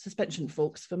front suspension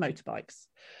forks for motorbikes.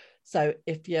 So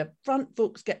if your front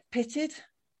forks get pitted,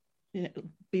 it'll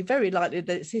be very likely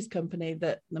that it's his company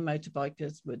that the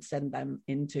motorbikers would send them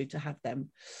into to have them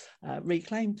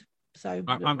reclaimed. So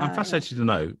I'm fascinated to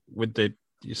know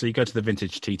so you go to the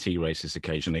vintage TT races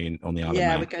occasionally on the Isle of Man.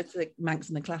 Yeah, we go to the Manx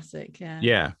and the Classic.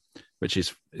 Yeah, which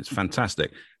is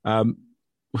fantastic.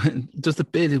 Does the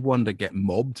Bearded Wonder get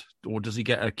mobbed, or does he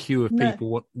get a queue of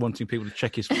people wanting people to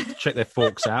check their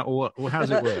forks out, or how does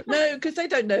it work? No, because they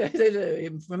don't know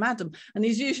him from Adam, and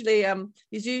he's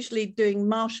usually doing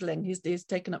marshalling. He's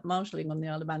taken up marshalling on the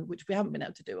Isle of Man, which we haven't been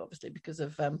able to do, obviously, because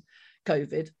of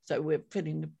COVID. So we're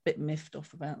feeling a bit miffed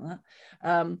off about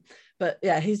that. But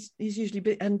yeah, he's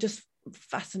usually and just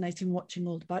fascinating watching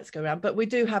all the bikes go around. But we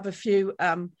do have a few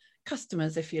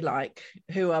customers, if you like,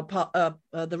 who are part of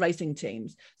the racing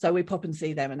teams, so we pop and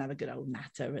see them and have a good old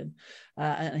natter,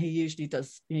 and he usually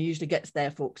gets their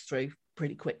forks through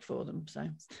pretty quick for them. So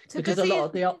because a lot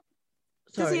of the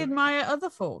does he admire other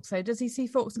forks? So does he see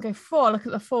forks and go, look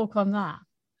at the fork on that?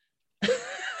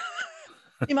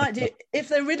 You might do. If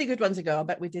they're really good ones, I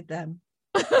bet we did them.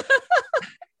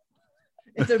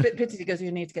 If they're a bit pity, he goes,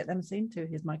 you need to get them seen to.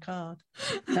 Here's my card.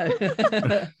 No.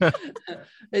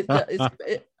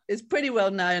 It's pretty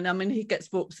well known. I mean, he gets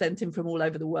forks sent in from all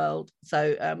over the world.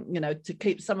 So, to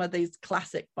keep some of these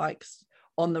classic bikes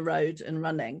on the road and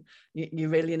running, you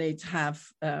really need to have,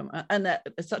 and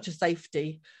it's such a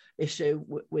safety issue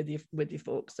with your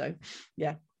fork. So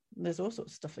yeah, there's all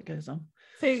sorts of stuff that goes on.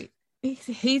 So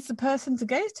he's the person to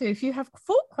go to if you have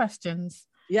fork questions.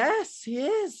 Yes, he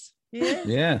is.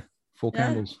 Yeah, 4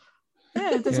 candles.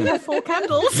 Yeah, does he have 4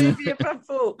 candles? If you have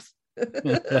forks.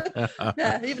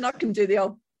 Yeah, even I can do the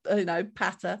old,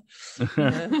 patter.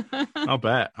 Yeah. I'll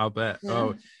bet. Yeah.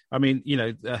 Oh, I mean,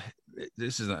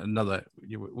 this is another.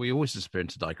 We always disappear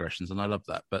into digressions, and I love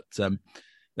that. But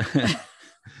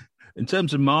in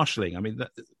terms of marshalling, I mean,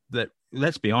 that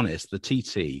let's be honest, the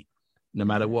TT, no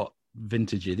matter what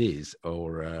vintage it is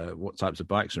or what types of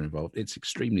bikes are involved, it's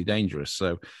extremely dangerous.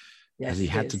 So. Yes, has he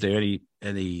had to do any?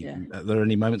 Are there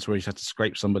any moments where he's had to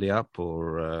scrape somebody up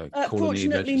or call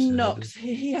fortunately not.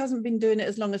 He hasn't been doing it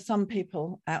as long as some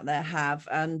people out there have,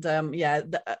 and there's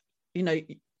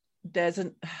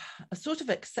a sort of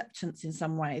acceptance in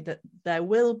some way that there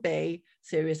will be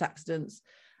serious accidents,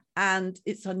 and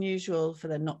it's unusual for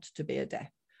there not to be a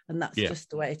death, and that's just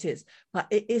the way it is. But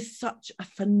it is such a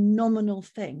phenomenal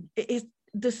thing. It is.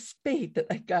 The speed that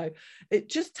they go, it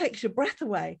just takes your breath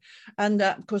away. And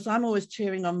of course, I'm always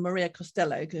cheering on Maria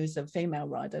Costello, who's a female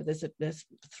rider. There's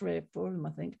 3 or 4 of them,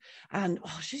 I think. And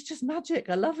she's just magic.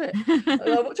 I love it.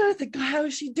 What do I think? How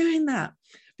is she doing that?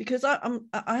 Because I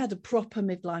had a proper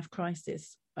midlife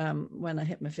crisis when I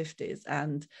hit my 50s,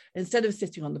 and instead of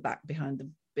sitting on the back behind the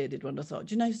bearded one, I thought,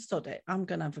 sod it, I'm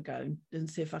going to have a go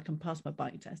and see if I can pass my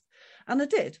bike test. And I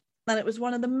did. And it was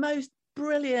one of the most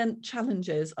brilliant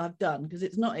challenges I've done, because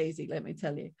it's not easy, let me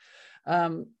tell you.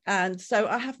 And so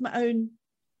I have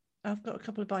I've got a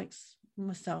couple of bikes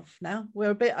myself now. We're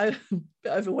a bit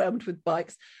overwhelmed with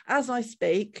bikes. As I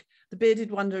speak, the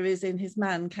bearded wonder is in his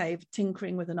man cave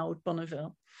tinkering with an old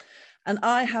Bonneville. And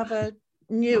I have a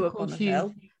newer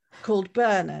Bonneville called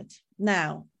Bernard.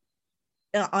 Now,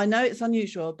 I know it's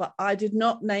unusual, but I did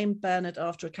not name Bernard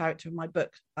after a character in my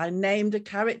book. I named a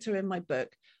character in my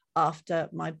book after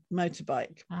my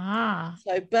motorbike.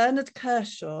 So Bernard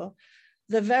Kershaw,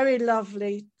 the very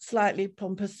lovely, slightly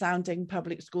pompous sounding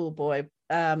public school boy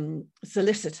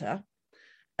solicitor,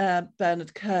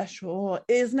 Bernard Kershaw,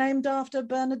 is named after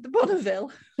Bernard de Bonneville.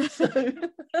 So,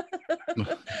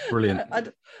 brilliant.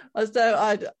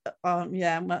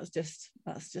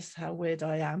 That's just how weird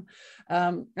I am.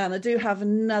 And I do have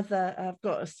I've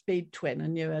got a speed twin, a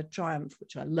newer Triumph,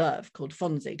 which I love, called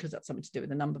Fonzie, because that's something to do with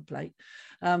the number plate.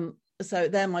 So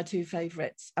they're my 2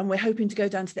 favourites. And we're hoping to go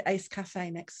down to the Ace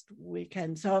Cafe next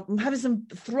weekend. So I'm having some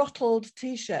throttled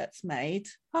T-shirts made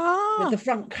with the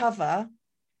front cover.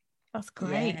 That's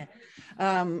great.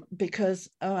 Yeah. Because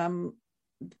a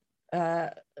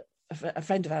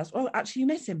friend of ours, actually you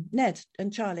met him, Ned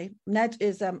and Charlie. Ned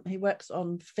is he works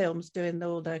on films doing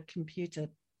all the computer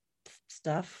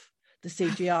stuff, the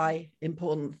CGI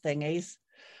important thingies.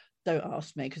 Don't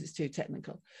ask me because it's too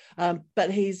technical.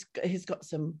 But he's got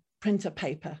some printer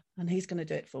paper and he's going to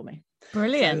do it for me.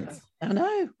 Brilliant. So, I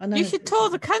know. You should tour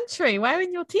the country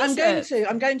wearing your T-shirt.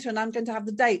 I'm going to, and I'm going to have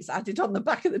the dates added on the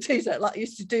back of the T-shirt like I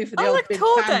used to do for the old like big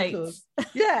tour fan dates. tours.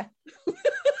 Yeah.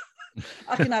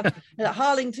 I can have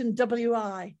Harlington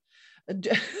WI,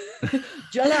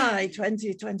 July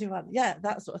 2021. Yeah,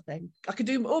 that sort of thing. I could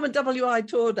do all my WI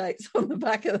tour dates on the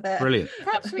back of there. Brilliant.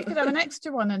 Perhaps we could have an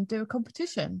extra one and do a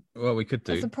competition. Well, we could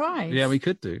do. As a prize. Yeah, we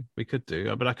could do.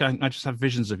 But I just have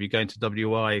visions of you going to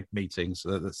WI meetings.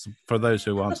 That's for those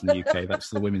who aren't in the UK. That's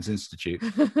the Women's Institute.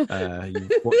 You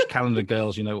watch Calendar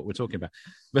Girls, you know what we're talking about.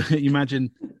 But you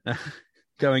imagine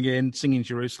going in, singing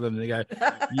Jerusalem, and they go,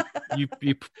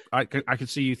 I could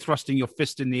see you thrusting your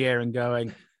fist in the air and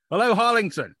going, "Hello,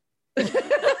 Harlington. Are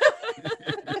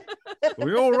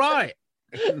we all right?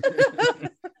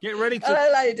 Get ready to."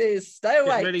 Hello, ladies. Stay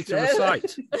awake. Get ready to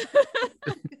recite.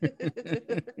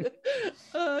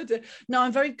 Oh, dear. No,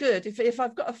 I'm very good. If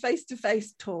I've got a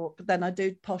face-to-face talk, then I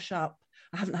do posh up.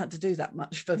 I haven't had to do that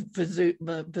much for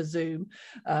Zoom,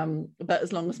 but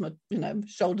as long as my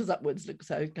shoulders upwards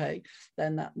looks okay,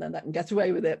 then that can get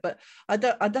away with it. But I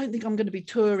don't think I'm going to be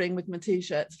touring with my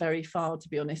T-shirts very far, to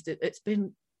be honest. It's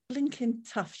been blinking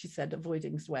tough, she said,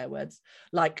 avoiding swear words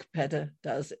like Pedder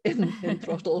does in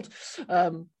Throttled,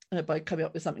 by coming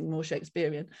up with something more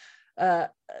Shakespearean.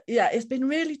 It's been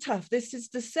really tough. This is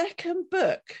the second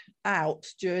book out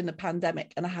during the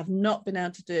pandemic, and I have not been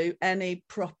able to do any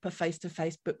proper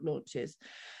face-to-face book launches.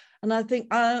 And I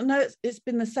know it's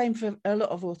been the same for a lot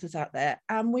of authors out there,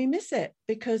 and we miss it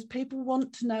because people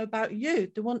want to know about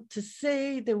you. They want to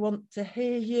see, they want to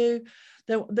hear you.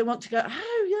 They want to go,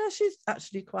 oh yeah, she's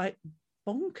actually quite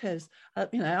bonkers.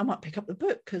 I might pick up the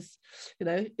book because,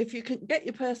 if you can get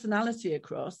your personality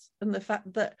across and the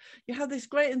fact that you have this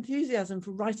great enthusiasm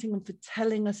for writing and for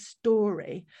telling a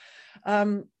story,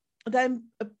 then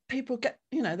people get,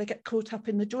 they get caught up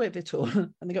in the joy of it all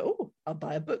and they go, oh, I'll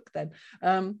buy a book then.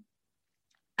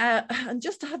 And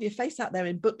just to have your face out there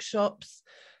in bookshops,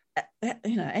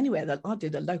 anywhere that I do,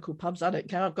 the local pubs, I don't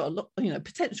care. I've got a lot,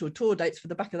 potential tour dates for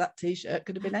the back of that T-shirt,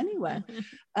 could have been anywhere.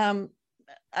 And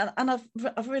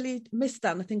I've really missed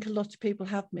that, and I think a lot of people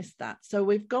have missed that. So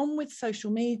we've gone with social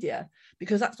media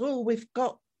because that's all we've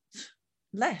got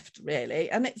left, really.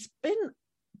 And it's been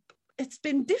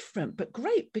different but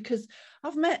great, because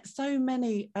I've met so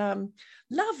many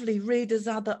lovely readers,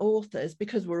 other authors,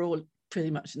 because we're all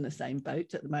pretty much in the same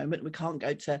boat at the moment. We can't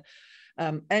go to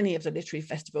any of the literary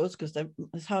festivals because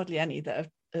there's hardly any that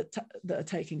are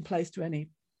taking place to any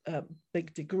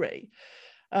big degree.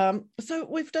 So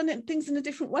we've done things in a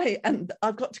different way, and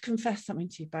I've got to confess something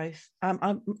to you both.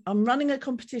 I'm running a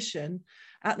competition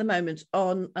at the moment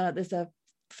on there's a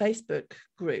Facebook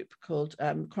group called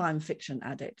Crime Fiction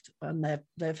Addict, and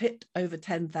they've hit over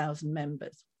 10,000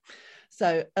 members.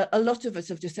 So a lot of us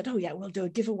have just said, oh yeah, we'll do a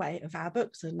giveaway of our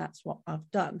books, and that's what I've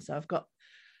done. So I've got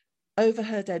Over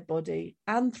Her Dead Body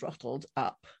and Throttled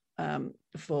up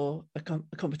for a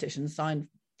competition, signed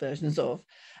versions of,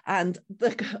 and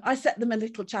I set them a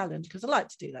little challenge because I like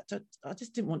to do that. So I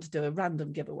just didn't want to do a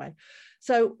random giveaway.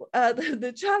 So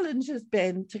the challenge has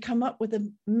been to come up with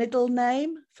a middle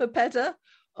name for Pedder.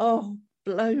 Oh,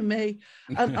 blow me.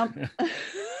 And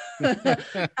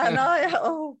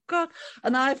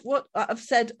I've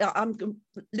said, I'm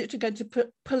literally going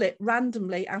to pull it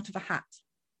randomly out of a hat.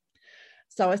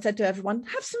 So I said to everyone,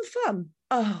 have some fun.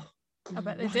 Oh, I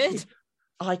bet they did.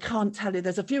 I can't tell you.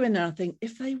 There's a few in there. I think,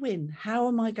 if they win, how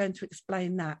am I going to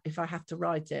explain that if I have to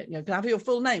write it? Can I have your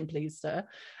full name, please, sir?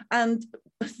 And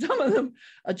some of them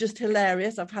are just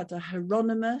hilarious. I've had a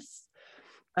Hieronymus,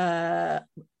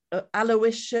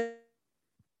 Aloysius.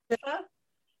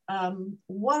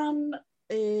 One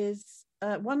has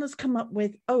come up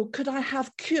with, could I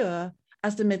have Cure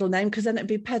as the middle name? Because then it'd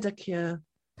be Pedicure.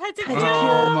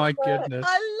 Oh my goodness!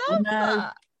 I love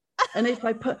that. And if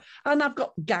I and I've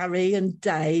got Gary and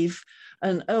Dave,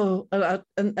 and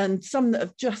and some that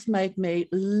have just made me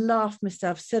laugh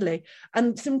myself silly,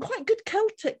 and some quite good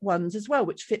Celtic ones as well,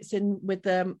 which fits in with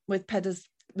Pedder's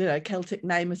Celtic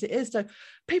name as it is. So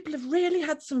people have really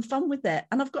had some fun with it,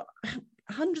 and I've got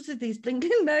hundreds of these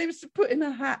blinking names to put in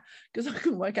a hat because I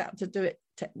couldn't work out to do it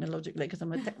technologically because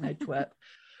I'm a techno twerp.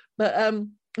 But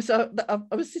so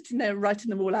I was sitting there writing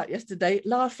them all out yesterday,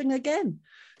 laughing again.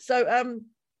 So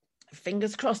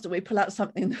fingers crossed that we pull out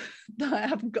something that I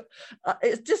haven't got.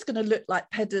 It's just going to look like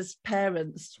Pedder's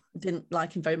parents didn't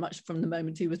like him very much from the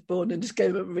moment he was born and just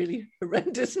gave him a really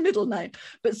horrendous middle name.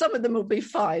 But some of them will be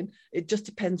fine. It just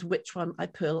depends which one I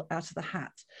pull out of the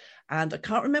hat. And I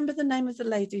can't remember the name of the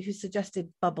lady who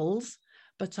suggested Bubbles,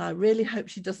 but I really hope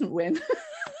she doesn't win.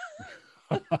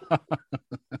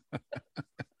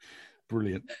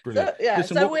 Brilliant. So, yeah,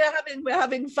 listen, so we're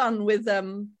having fun with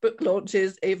book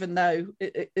launches, even though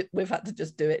we've had to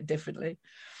just do it differently.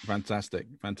 Fantastic.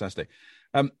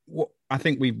 What I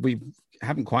think we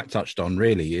haven't quite touched on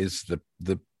really is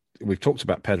the we've talked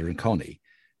about Pedder and Connie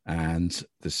and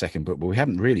the second book, but we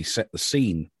haven't really set the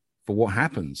scene for what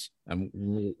happens and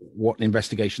what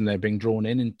investigation they're being drawn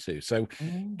into. So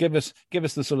give us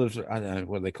the sort of, I don't know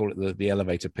what they call it, the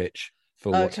elevator pitch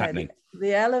for what's happening.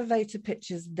 The elevator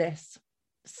pitch is this.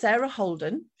 Sarah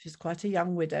Holden, she's quite a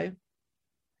young widow,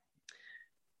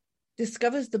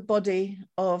 discovers the body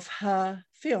of her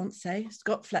fiancé,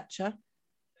 Scott Fletcher,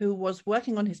 who was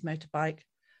working on his motorbike,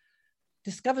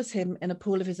 discovers him in a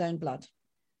pool of his own blood.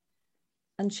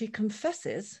 And she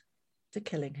confesses to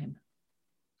killing him,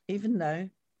 even though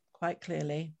quite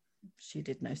clearly she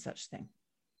did no such thing.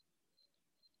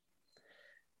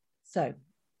 So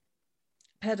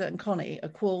Pedder and Connie are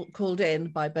called in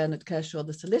by Bernard Kershaw,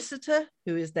 the solicitor,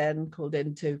 who is then called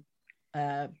in to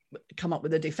come up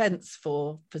with a defence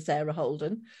for Sarah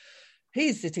Holden.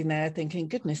 He's sitting there thinking,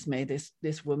 goodness me,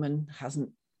 this woman hasn't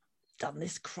done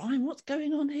this crime. What's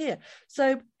going on here?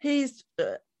 So he's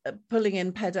pulling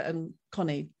in Pedder and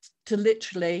Connie to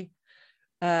literally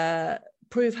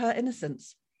prove her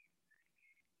innocence.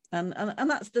 And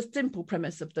that's the simple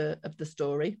premise of the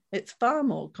story. It's far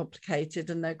more complicated,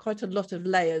 and there are quite a lot of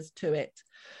layers to it.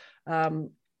 And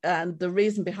the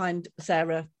reason behind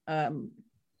Sarah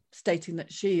stating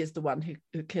that she is the one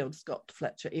who killed Scott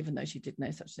Fletcher, even though she did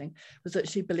no such thing, was that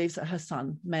she believes that her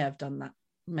son may have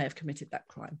committed that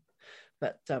crime.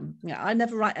 But I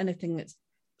never write anything that's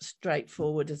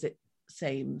straightforward as it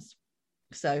seems.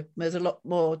 So there's a lot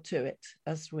more to it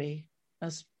as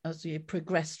you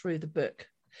progress through the book.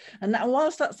 And that,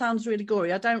 whilst that sounds really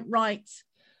gory, I don't write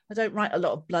a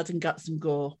lot of blood and guts and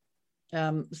gore.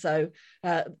 So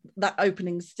that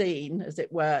opening scene, as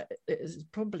it were, is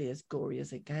probably as gory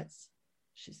as it gets,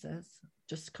 she says,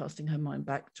 just casting her mind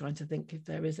back, trying to think if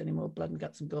there is any more blood and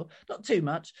guts and gore. Not too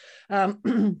much,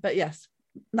 but yes,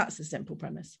 that's a simple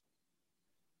premise.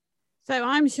 So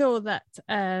I'm sure that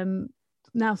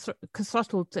now, because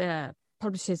Throttled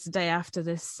publishes the day after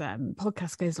this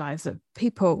podcast goes live, that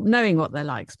people, knowing what they're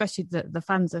like, especially the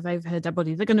fans of Overheard Dead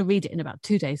Body, they're going to read it in about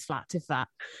 2 days flat, if that.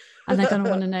 And they're going to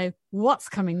want to know what's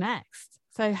coming next.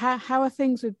 So how are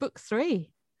things with book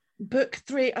 3? Book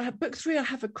three, I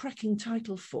have a cracking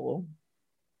title for.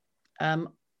 On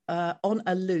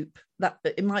a Loop. That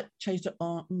it might change to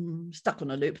Stuck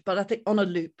on a Loop, but I think On a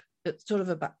Loop, it sort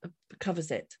of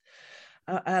covers it.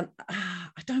 And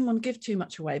I don't want to give too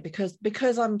much away because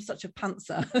I'm such a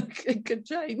pantser, it could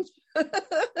change.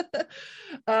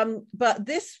 But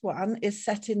this one is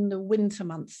set in the winter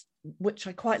months, which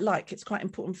I quite like. It's quite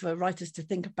important for writers to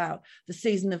think about the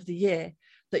season of the year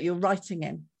that you're writing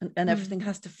in, and everything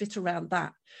has to fit around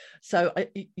that. So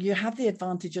you have the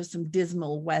advantage of some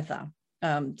dismal weather,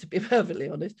 to be perfectly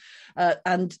honest,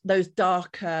 and those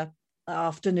darker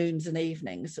afternoons and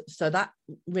evenings. So that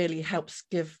really helps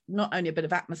give not only a bit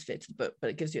of atmosphere to the book, but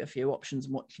it gives you a few options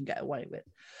on what you can get away with.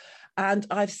 And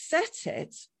I've set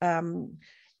it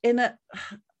in a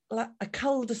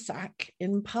cul-de-sac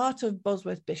in part of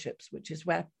Bosworth Bishops, which is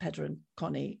where Pedder and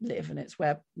Connie live, and it's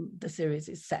where the series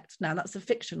is set. Now, that's a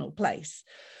fictional place,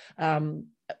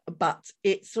 but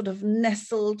it's sort of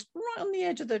nestled right on the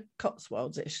edge of the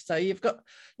Cotswolds-ish. So you've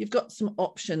got some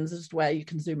options as to where you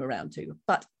can zoom around to.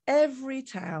 But every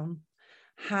town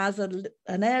has an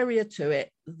area to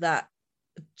it that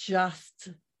just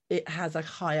it has a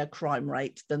higher crime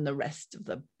rate than the rest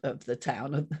of the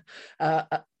town.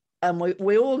 And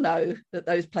we all know that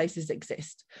those places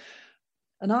exist.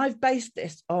 And I've based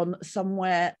this on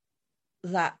somewhere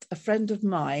that a friend of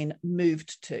mine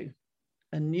moved to,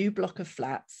 a new block of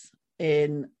flats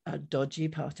in a dodgy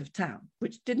part of town,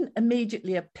 which didn't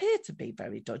immediately appear to be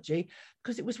very dodgy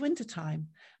because it was wintertime.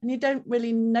 And you don't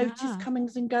really notice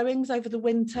comings and goings over the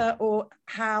winter, or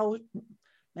how,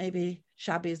 maybe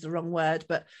shabby is the wrong word,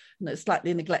 but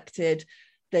slightly neglected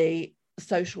the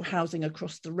social housing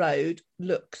across the road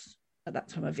looks at that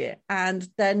time of year. And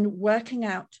then working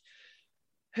out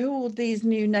who all these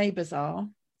new neighbours are,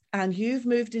 and you've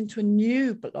moved into a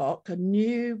new block, a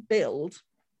new build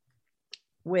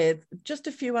with just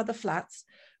a few other flats,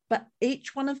 but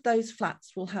each one of those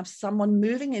flats will have someone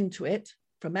moving into it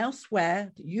from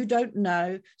elsewhere that you don't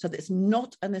know, so that it's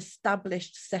not an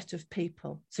established set of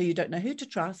people. So you don't know who to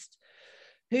trust,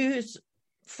 who's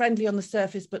friendly on the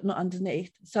surface but not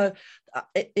underneath. So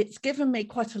it's given me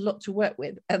quite a lot to work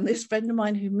with. And this friend of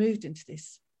mine who moved into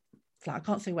this flat, I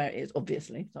can't say where it is,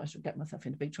 obviously, so I should get myself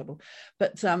into big trouble,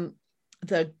 but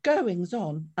the goings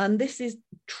on, and this is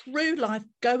true life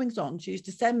goings on. She used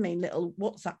to send me little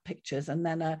WhatsApp pictures and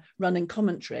then a running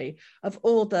commentary of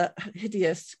all the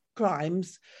hideous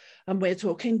crimes, and we're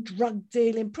talking drug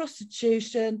dealing,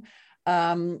 prostitution,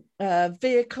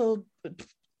 vehicle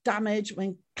damage,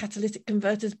 when catalytic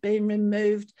converters being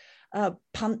removed,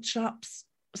 punch-ups,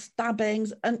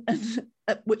 stabbings, and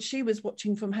which she was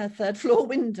watching from her 3rd floor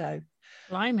window.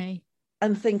 Blimey.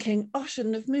 And thinking, I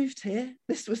shouldn't have moved here.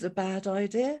 This was a bad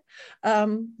idea,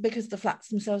 because the flats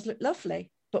themselves look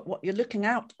lovely. But what you're looking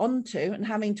out onto and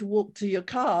having to walk to your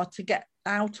car to get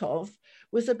out of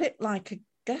was a bit like a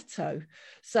ghetto.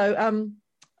 So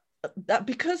that,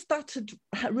 because that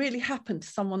had really happened to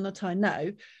someone that I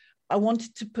know, I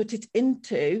wanted to put it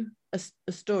into a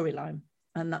storyline,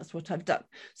 and that's what I've done.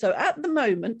 So at the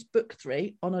moment, book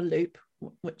 3, On a Loop,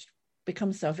 which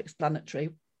becomes self-explanatory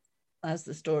as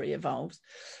the story evolves,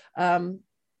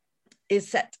 is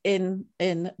set in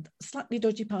a slightly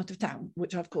dodgy part of town,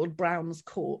 which I've called Brown's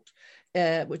Court,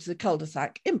 which is a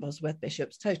cul-de-sac in Bosworth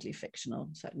Bishops, totally fictional,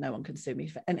 so no one can sue me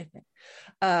for anything.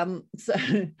 So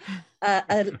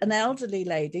an elderly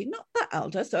lady, not that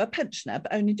elder, so a pensioner,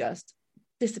 but only just,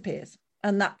 disappears.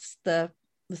 And that's the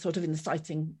sort of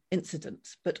inciting incident.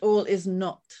 But all is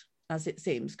not as it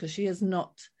seems, because she is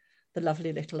not the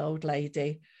lovely little old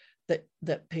lady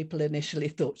that people initially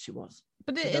thought she was.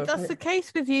 But that's the case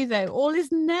with you, though. All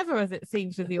is never as it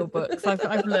seems with your books,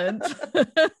 I've learned.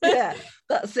 Yeah,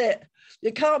 that's it.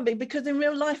 It can't be, because in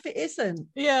real life it isn't.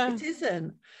 Yeah. It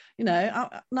isn't.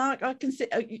 I can see,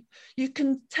 you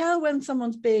can tell when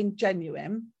someone's being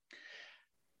genuine,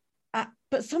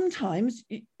 but sometimes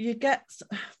you get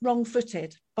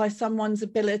wrong-footed by someone's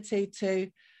ability to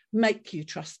make you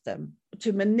trust them,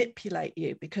 to manipulate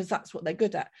you, because that's what they're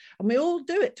good at. And we all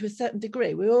do it to a certain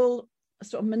degree. We all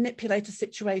sort of manipulate a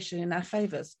situation in our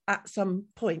favours at some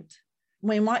point.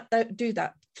 We might do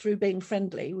that through being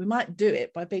friendly. We might do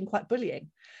it by being quite bullying,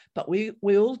 but we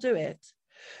all do it.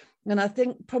 And I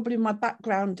think probably my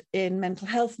background in mental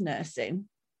health nursing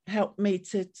helped me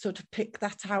to sort of pick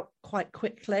that out quite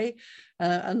quickly.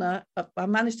 And I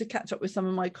managed to catch up with some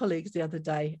of my colleagues the other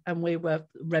day, and we were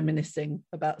reminiscing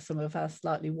about some of our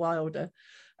slightly wilder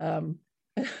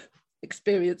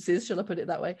experiences, shall I put it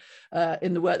that way,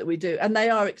 in the work that we do. And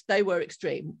they were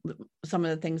extreme. Some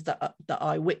of the things that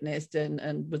I witnessed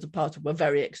and was a part of were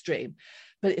very extreme.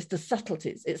 But it's the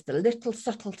subtleties, it's the little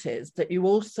subtleties that you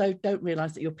also don't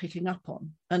realise that you're picking up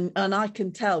on. And I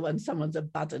can tell when someone's a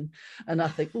bad one, and I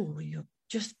think, oh, you're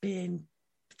just being,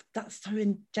 that's so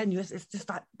ingenuous. It's just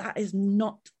like, that is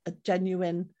not a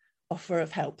genuine offer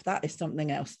of help. That is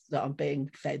something else that I'm being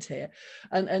fed here.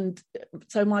 And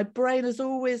so my brain has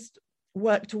always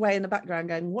worked away in the background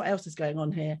going, what else is going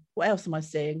on here? What else am I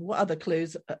seeing? What other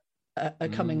clues are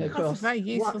coming across? That's a very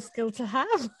useful skill to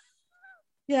have.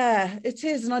 Yeah, it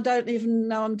is. And I don't even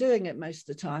know I'm doing it most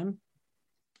of the time.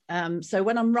 So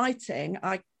when I'm writing,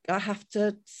 I have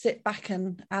to sit back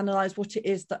and analyse what it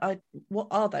is what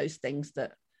are those things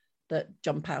that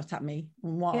jump out at me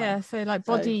and why. Yeah, so like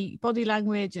body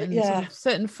language and sort of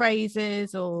certain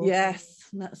phrases, or yes,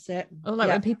 that's it. Or like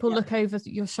when people look over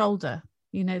your shoulder,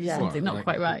 you know, there's something not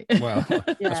quite right. Well,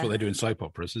 that's what they do in soap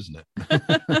operas, isn't it?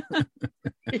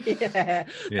 yeah,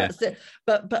 that's it.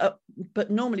 But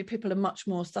normally people are much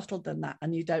more subtle than that,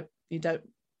 and you don't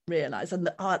realise. And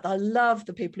I love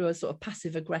the people who are sort of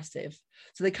passive aggressive.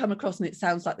 So they come across and it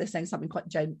sounds like they're saying something quite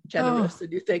generous,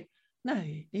 and you think, no,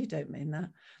 you don't mean that.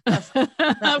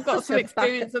 I've got some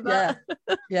experience of that.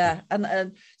 Yeah,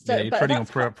 and so you're treading on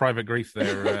private grief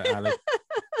there, Alice.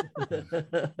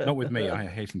 Not with me, I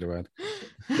hasten to add.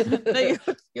 No,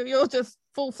 you're just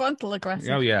full frontal aggressive.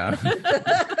 Oh yeah.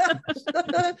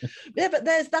 Yeah, but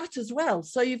there's that as well.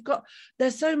 So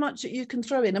there's so much that you can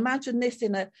throw in. Imagine this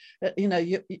in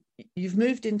you've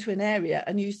moved into an area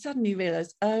and you suddenly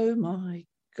realise, oh my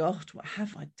God, what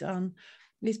have I done?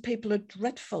 These people are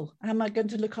dreadful. How am I going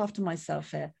to look after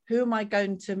myself here? Who am I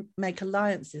going to make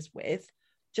alliances with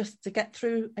just to get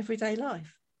through everyday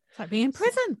life? It's like being in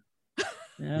prison.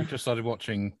 Yeah. We've just started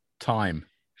watching Time.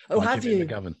 Oh, have you?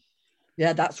 McGovern.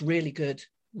 Yeah, that's really good.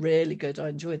 Really good. I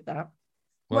enjoyed that.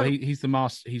 Well, he's the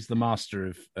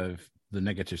master of the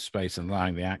negative space and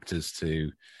allowing the actors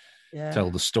to tell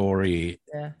the story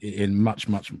in much,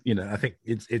 I think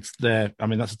it's there. I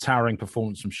mean, that's a towering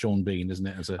performance from Sean Bean, isn't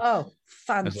it?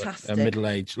 Fantastic. As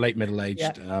a late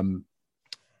middle-aged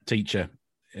teacher,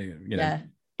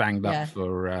 banged up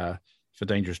for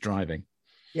dangerous driving.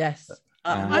 Yes.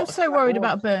 I'm so worried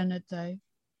about Bernard, though.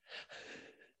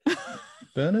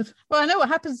 Bernard? Well, I know what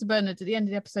happens to Bernard at the end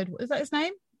of the episode. Is that his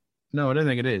name? No, I don't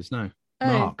think it is. No.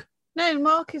 Mark. No,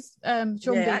 Mark is Sean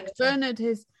Bean. Actor. Bernard,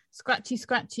 his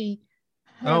scratchy.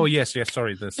 Oh, yes.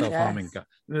 Sorry, the self-harming guy.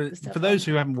 For those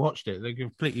who haven't watched it, they're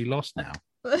completely lost now.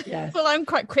 Yes. Well, I'm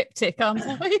quite cryptic, aren't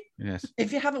I? Yes.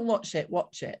 If you haven't watched it,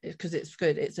 watch it because it's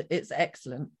good. It's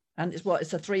excellent. And it's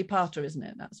a 3-parter, isn't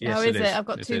it? That's yes, is it? I've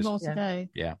got 2 more to go.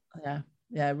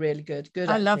 Yeah, really good. Good.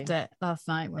 I loved it last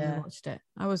night when we watched it.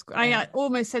 I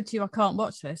almost said to you, I can't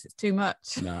watch this. It's too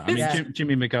much. No, I mean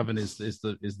Jimmy McGovern is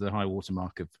the high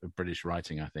watermark of British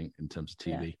writing, I think, in terms of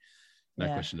TV. No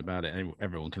question about it.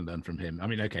 Everyone can learn from him. I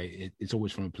mean, okay, it's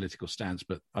always from a political stance,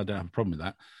 but I don't have a problem with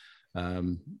that.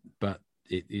 But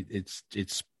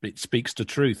it speaks to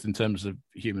truth in terms of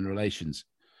human relations.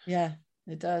 Yeah,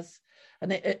 it does.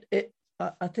 And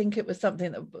I think it was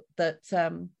something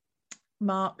that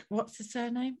Mark, what's his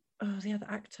surname? Oh, the other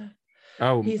actor.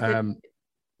 Oh,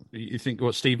 you think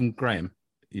what, Stephen Graham?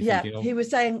 He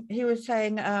was saying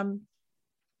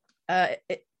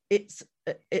it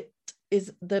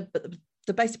is the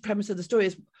basic premise of the story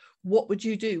is, what would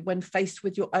you do when faced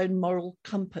with your own moral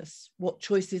compass? What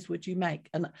choices would you make?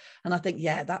 And I think,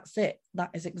 that's it.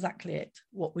 That is exactly it.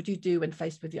 What would you do when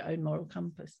faced with your own moral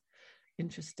compass?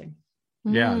 Interesting.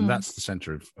 Yeah, and that's the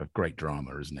centre of great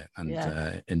drama, isn't it?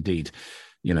 And indeed,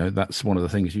 that's one of the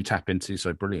things you tap into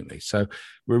so brilliantly. So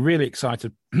we're really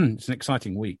excited. It's an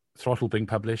exciting week. Throttle being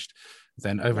published,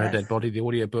 then Over Her Dead Body, the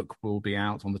audiobook will be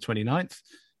out on the 29th.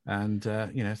 And,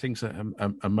 things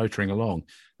are motoring along.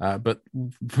 But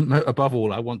above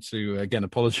all, I want to, again,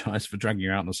 apologise for dragging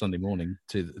you out on a Sunday morning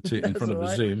to in front of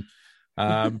a Zoom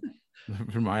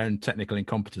from my own technical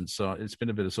incompetence. So it's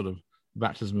been a bit of sort of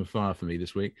baptism of fire for me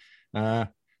this week.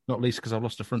 Not not least because I've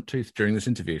lost a front tooth during this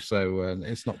interview. So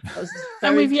it's not.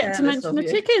 And we've yet to mention the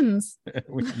chickens.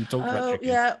 We talked about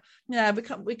chickens. Yeah.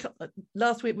 We can't,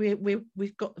 last week we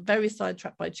got very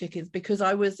sidetracked by chickens because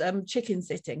I was chicken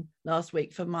sitting last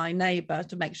week for my neighbour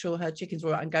to make sure her chickens were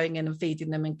all right and going in and feeding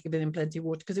them and giving them plenty of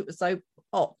water because it was so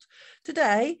hot.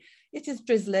 Today it is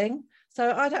drizzling,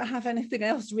 so I don't have anything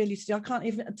else really to do. I can't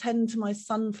even attend to my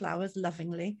sunflowers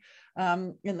lovingly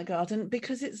in the garden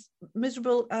because it's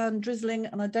miserable and drizzling,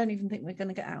 and I don't even think we're going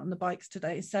to get out on the bikes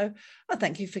today. So I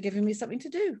thank you for giving me something to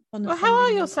do. How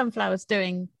are your sunflowers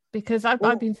doing? Because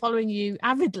I've been following you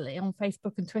avidly on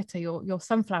Facebook and Twitter, your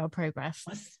sunflower progress.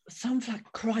 Sunflower,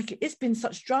 crikey, it's been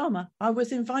such drama. I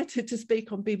was invited to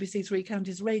speak on BBC Three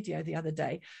Counties Radio the other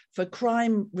day for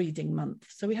Crime Reading Month.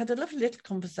 So we had a lovely little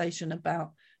conversation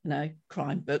about,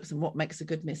 crime books and what makes a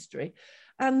good mystery.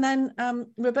 And then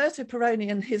Roberto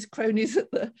Peroni and his cronies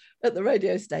at the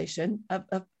radio station have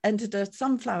entered a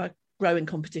sunflower growing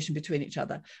competition between each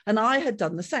other. And I had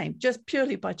done the same, just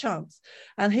purely by chance.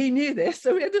 And he knew this.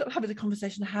 So we ended up having a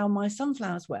conversation how my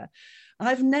sunflowers were.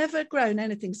 I've never grown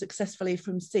anything successfully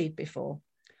from seed before,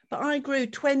 but I grew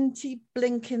 20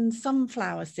 blinking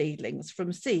sunflower seedlings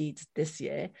from seed this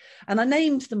year. And I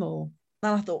named them all.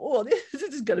 And I thought, this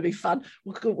is going to be fun.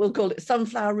 We'll call it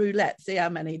sunflower roulette, see how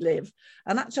many live.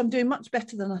 And actually, I'm doing much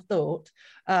better than I thought.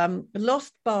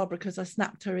 Lost Barbara because I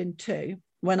snapped her in two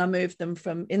when I moved them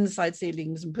from inside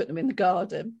seedlings and put them in the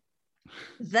garden.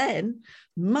 Then,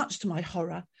 much to my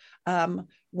horror,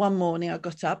 one morning I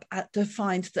got up to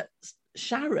find that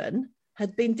Sharon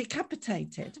had been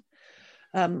decapitated.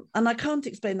 And I can't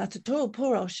explain that at all.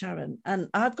 Poor old Sharon. And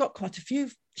I've got quite a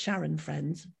few Sharon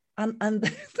friends. And they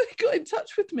got in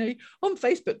touch with me on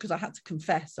Facebook because I had to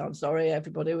confess. I'm sorry,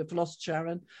 everybody, we've lost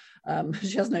Sharon.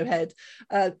 She has no head.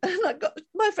 And I got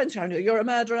my friend Sharon, you're a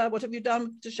murderer. What have you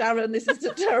done to Sharon? This is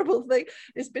a terrible thing.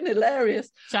 It's been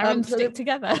hilarious. Sharon, stick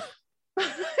together.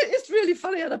 It's really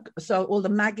funny. So all the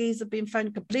Maggies have been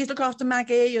phoned. Please look after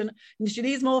Maggie, and she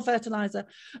needs more fertilizer.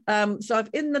 So I'm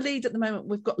in the lead at the moment.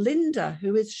 We've got Linda,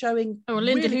 who is showing. Oh,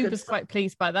 Linda really Hooper's quite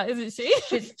pleased by that, isn't she?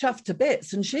 She's chuffed to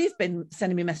bits, and she's been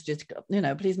sending me messages.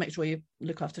 Please make sure you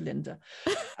look after Linda.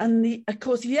 And of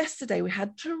course, yesterday we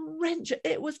had torrential.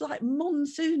 It was like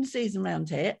monsoon season around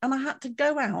here, and I had to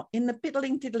go out in the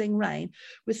piddling tiddling rain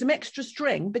with some extra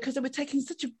string because they were taking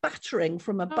such a battering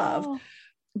from above. Oh.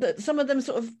 That some of them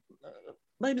sort of,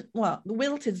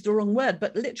 wilted's the wrong word,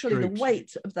 but literally Droops. The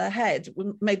weight of their head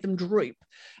made them droop.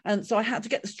 And so I had to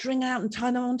get the string out and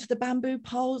tie them onto the bamboo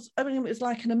poles. I mean, it was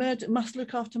like an emergency, must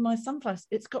look after my sunflowers.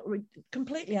 It's got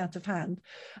completely out of hand.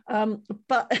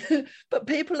 But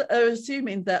people are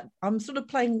assuming that I'm sort of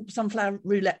playing sunflower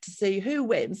roulette to see who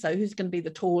wins. So who's going to be the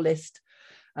tallest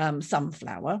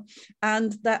sunflower,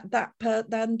 and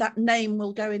that name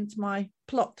will go into my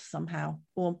plot somehow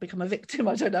or become a victim.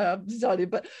 I don't know, I'm deciding,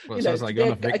 but it sounds like you've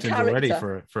got enough victims already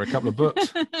for a couple of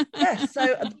books. Yes,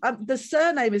 so the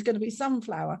surname is going to be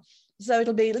Sunflower, so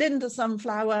it'll be Linda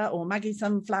Sunflower or Maggie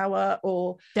Sunflower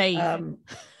or Dave.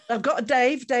 I've got a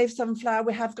Dave Sunflower.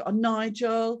 We have got a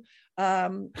Nigel.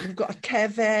 We've got a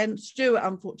Kevin. Stuart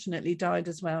unfortunately died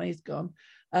as well. He's gone.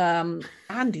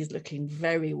 Andy's looking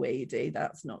very weedy.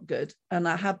 That's not good. And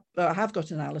I have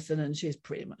got an Alison, and she's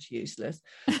pretty much useless.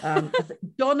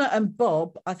 Donna and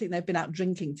Bob, I think they've been out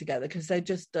drinking together because they're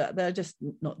just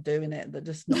not doing it. They're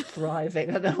just not thriving.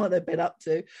 I don't know what they've been up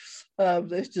to.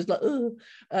 It's just like,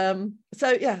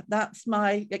 so yeah, that's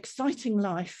my exciting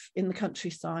life in the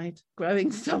countryside, growing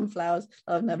sunflowers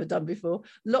I've never done before.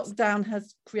 Lockdown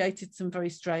has created some very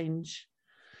strange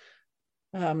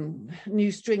new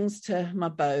strings to my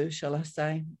bow, shall I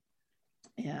say.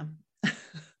 Yeah.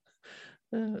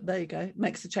 There you go.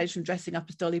 Makes a change from dressing up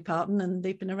as Dolly Parton and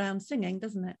leaping around singing,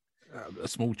 doesn't it? A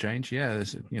small change, yeah.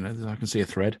 I can see a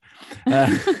thread.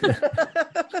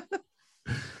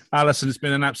 Alison, it's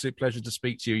been an absolute pleasure to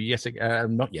speak to you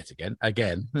not yet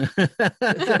again.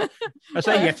 I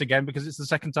say yet again because it's the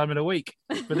second time in a week.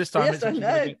 But this time yes, I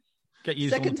know. Get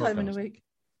used second on the time in a week.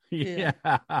 Yeah.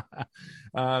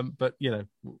 But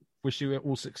wish you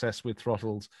all success with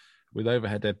Throttles, with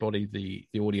Overhead Dead Body, the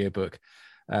audiobook,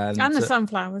 and the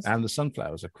sunflowers. And the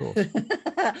sunflowers, of course.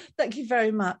 Thank you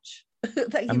very much.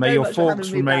 And may your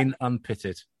forks remain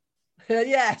unpitted.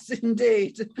 Yes,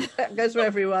 indeed. That goes for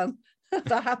everyone. Have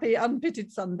a happy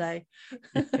unpitted Sunday.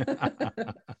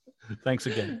 Thanks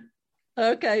again.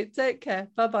 Okay, take care.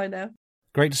 Bye-bye now.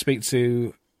 Great to speak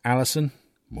to Alison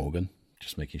Morgan.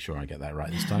 Just making sure I get that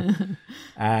right this time.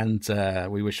 And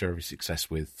we wish her every success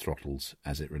with Throttles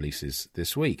as it releases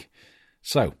this week.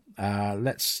 So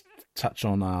let's touch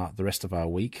on the rest of our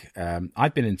week.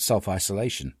 I've been in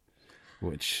self-isolation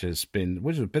which was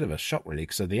a bit of a shock, really,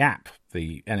 because the app,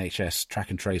 the NHS Track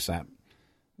and Trace app,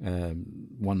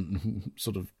 one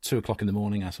sort of 2:00 in the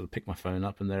morning, I sort of picked my phone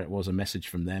up, and there it was, a message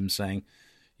from them saying,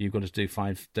 you've got to do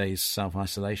 5 days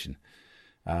self-isolation.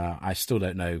 I still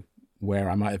don't know where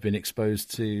I might have been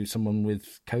exposed to someone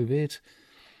with COVID.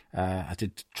 I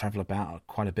did travel about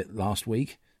quite a bit last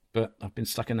week, but I've been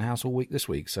stuck in the house all week this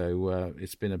week, so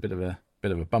it's been a bit of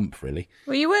a bump, really.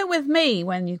 Well, you weren't with me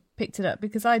when you picked it up,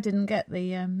 because I didn't get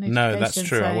the notification. No, that's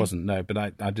true. So... I wasn't. No, but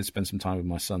I did spend some time with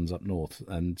my sons up north,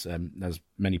 and as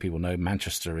many people know,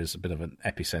 Manchester is a bit of an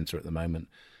epicenter at the moment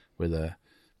with the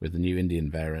new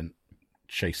Indian variant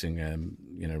chasing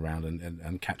around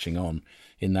and catching on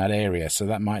in that area. So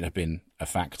that might have been a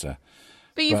factor.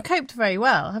 But you've coped very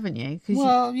well, haven't you?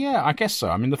 Yeah, I guess so.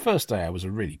 I mean, the first day I was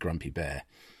a really grumpy bear,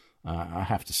 I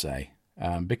have to say,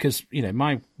 because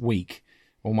my week,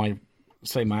 or my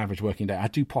average working day, I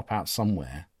do pop out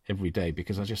somewhere every day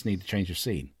because I just need a change of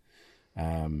scene.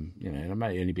 I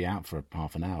may only be out for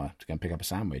half an hour to go and pick up a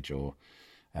sandwich, or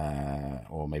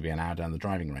maybe an hour down the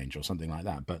driving range or something like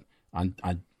that. But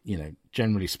I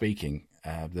generally speaking,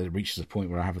 there reaches a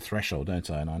point where I have a threshold, don't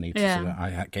I? And I need to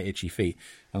I get itchy feet,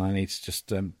 and I need to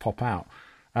just pop out.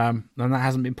 And that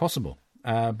hasn't been possible,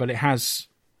 but it has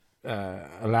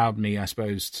allowed me, I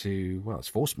suppose, it's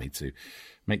forced me to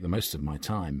make the most of my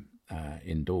time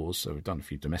indoors. So we've done a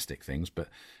few domestic things, but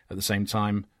at the same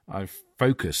time, I've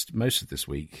focused most of this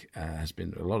week, has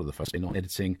been a lot of the focus been on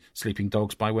editing Sleeping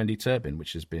Dogs by Wendy Turbin,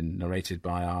 which has been narrated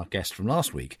by our guest from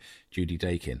last week, Judy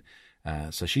Dakin.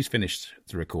 So she's finished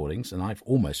the recordings, and I've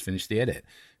almost finished the edit.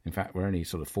 In fact, we're only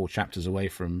sort of 4 chapters away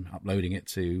from uploading it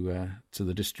to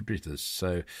the distributors.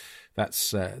 So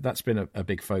that's been a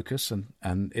big focus,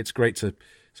 and it's great to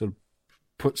sort of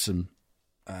put some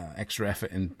extra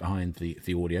effort in behind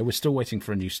the audio. We're still waiting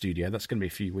for a new studio. That's going to be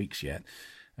a few weeks yet,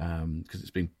 because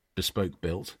it's been bespoke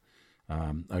built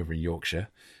over in Yorkshire.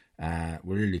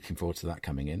 We're really looking forward to that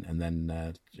coming in, and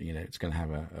then it's going to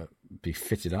have be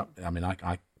fitted up. I mean,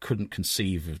 I couldn't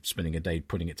conceive of spending a day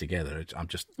putting it together. I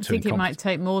think it might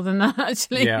take more than that,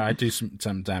 actually. Yeah, I do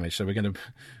some damage. So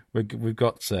we've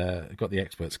got the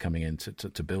experts coming in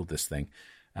to build this thing,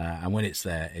 and when it's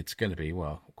there, it's going to be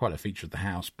quite a feature of the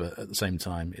house. But at the same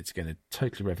time, it's going to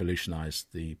totally revolutionise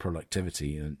the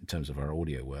productivity in terms of our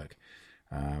audio work.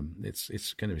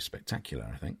 It's going to be spectacular,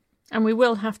 I think. And we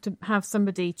will have to have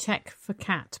somebody check for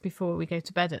Kat before we go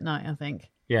to bed at night, I think.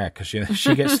 Yeah, because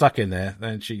she gets stuck in there,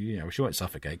 then she won't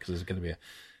suffocate, because there's going to be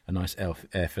a nice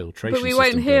air filtration. But we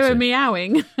won't hear her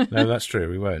meowing. No, that's true.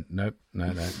 We won't. No,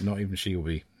 not even she will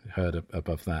be heard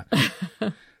above that.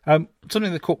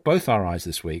 Something that caught both our eyes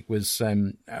this week was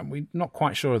we're not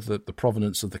quite sure of the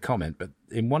provenance of the comment, but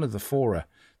in one of the fora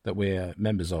that we're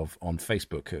members of on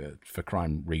Facebook for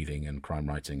crime reading and crime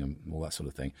writing and all that sort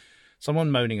of thing,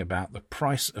 someone moaning about the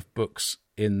price of books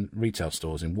in retail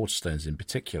stores, in Waterstones in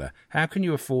particular. How can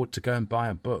you afford to go and buy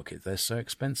a book if they're so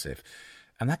expensive?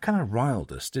 And that kind of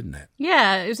riled us, didn't it?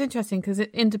 Yeah, it was interesting because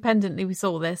independently we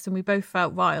saw this and we both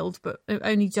felt riled, but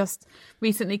only just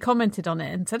recently commented on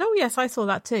it and said, oh, yes, I saw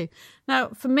that too. Now,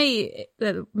 for me,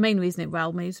 the main reason it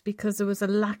riled me was because there was a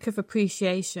lack of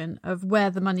appreciation of where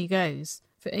the money goes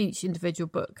for each individual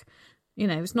book.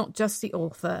 It's not just the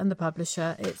author and the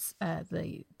publisher, it's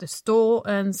the store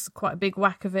earns quite a big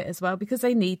whack of it as well, because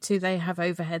they need to. They have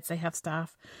overheads, they have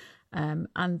staff,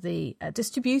 and the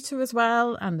distributor as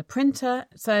well, and the printer.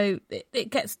 So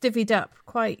it gets divvied up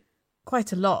quite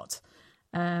a lot.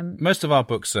 Most of our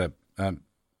books are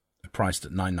priced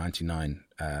at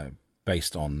 $9.99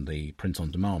 based on the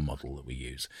print-on-demand model that we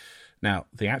use. Now,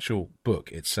 the actual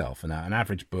book itself, and an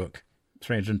average book,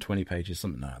 320 pages,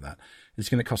 something like that, it's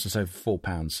going to cost us over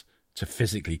 £4 to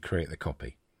physically create the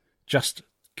copy. Just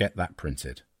get that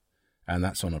printed. And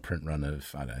that's on a print run of,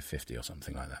 50 or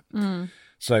something like that. Mm.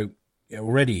 So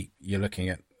already you're looking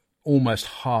at almost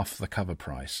half the cover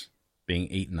price being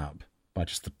eaten up by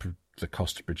just the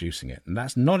cost of producing it. And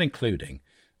that's not including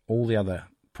all the other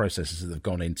processes that have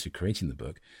gone into creating the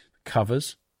book. The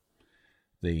covers,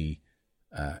 the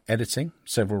editing,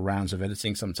 several rounds of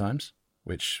editing sometimes,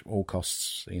 which all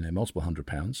costs, multiple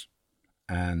 £100s.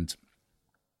 And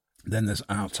then there's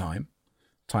our time,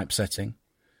 typesetting,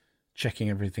 checking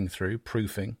everything through,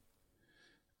 proofing,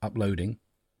 uploading,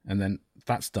 and then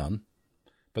that's done.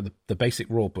 But the basic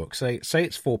raw book, say it's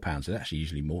 £4, it's actually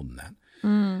usually more than that.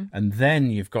 Mm. And then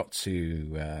you've got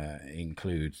to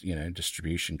include,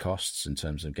 distribution costs in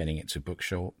terms of getting it to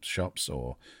bookshops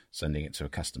or sending it to a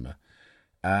customer.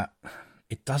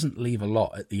 It doesn't leave a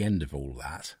lot at the end of all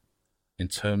that in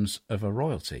terms of a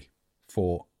royalty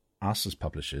for us as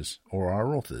publishers or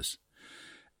our authors.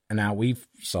 now we've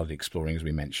started exploring, as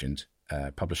we mentioned,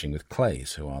 publishing with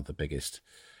Clays, who are the biggest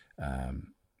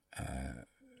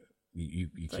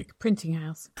printing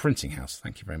house. Printing house,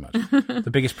 thank you very much.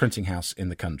 The biggest printing house in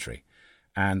the country.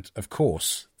 And, of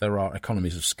course, there are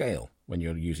economies of scale when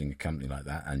you're using a company like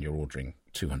that and you're ordering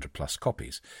 200-plus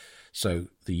copies. So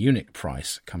the unit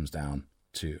price comes down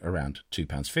to around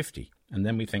 £2.50. And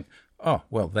then we think, oh,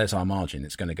 well, there's our margin.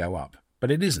 It's going to go up.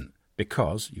 But it isn't,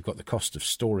 because you've got the cost of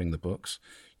storing the books.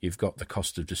 You've got the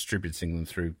cost of distributing them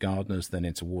through Gardeners, then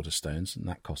into Waterstones, and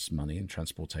that costs money and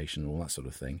transportation and all that sort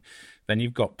of thing. Then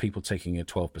you've got people taking a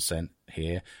 12%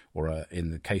 here, or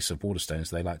in the case of Waterstones,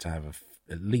 they like to have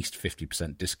at least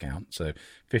 50% discount. So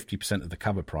 50% of the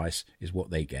cover price is what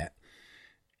they get.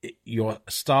 You're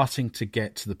starting to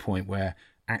get to the point where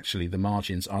actually the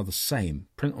margins are the same,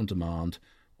 print on demand,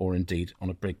 or indeed on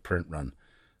a big print run.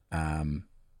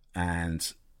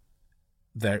 And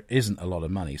there isn't a lot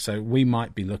of money. So we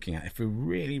might be looking at, if we're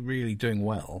really, really doing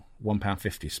well,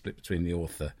 £1.50 split between the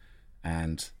author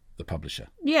and the publisher.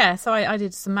 Yeah, so I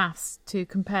did some maths to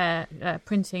compare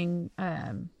printing.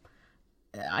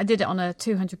 I did it on a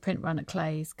 200 print run at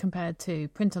Clays compared to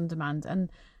print on demand,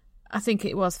 and I think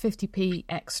it was 50p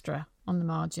extra on the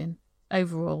margin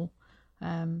overall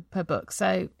per book.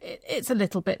 So it's a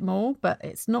little bit more, but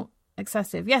it's not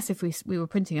excessive. Yes, if we were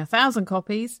printing 1,000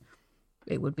 copies,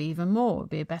 it would be even more. It would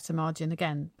be a better margin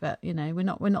again. But, you know, we're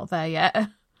not there yet.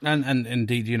 And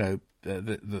indeed, you know,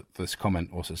 this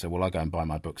comment also said, well, I go and buy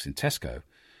my books in Tesco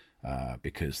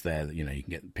because there, you know, you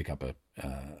can pick up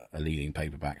a leading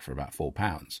paperback for about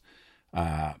 £4.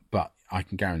 But I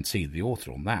can guarantee the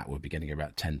author on that would be getting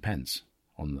about 10 pence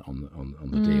on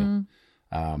the deal.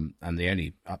 And the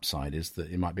only upside is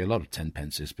that it might be a lot of 10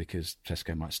 pences because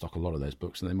Tesco might stock a lot of those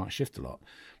books and they might shift a lot.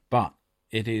 But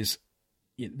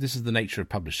this is the nature of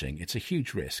publishing. It's a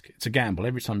huge risk. It's a gamble.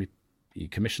 Every time you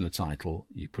commission a title,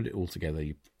 you put it all together,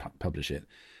 you publish it,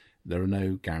 there are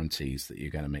no guarantees that you're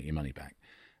going to make your money back.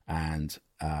 And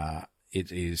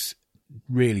it is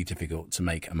really difficult to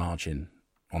make a margin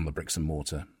on the bricks and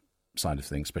mortar side of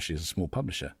things, especially as a small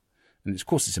publisher. And of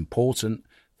course, it's important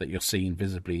that you're seen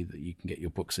visibly, that you can get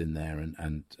your books in there,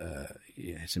 and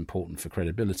it's important for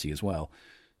credibility as well.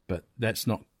 But let's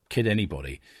not kid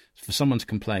anybody. For someone to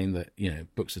complain that, you know,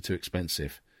 books are too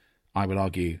expensive, I would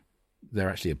argue they're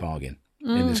actually a bargain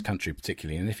in this country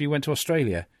particularly. And if you went to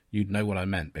Australia, you'd know what I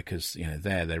meant, because, you know,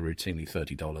 they're routinely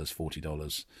 $30,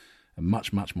 $40, and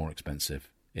much, much more expensive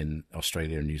in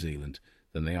Australia and New Zealand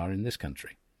than they are in this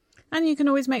country. And you can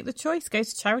always make the choice, go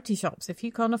to charity shops. If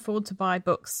you can't afford to buy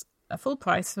books at full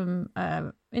price from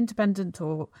independent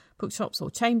or bookshops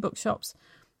or chain bookshops,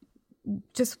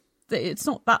 it's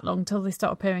not that long till they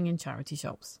start appearing in charity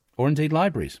shops. Or indeed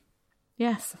libraries.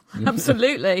 Yes,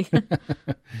 absolutely.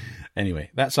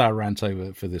 Anyway, that's our rant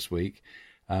over for this week.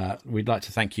 We'd like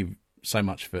to thank you so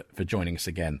much for joining us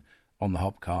again on the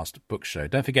Hobcast Book Show.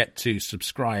 Don't forget to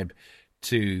subscribe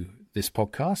to this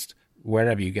podcast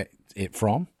wherever you get it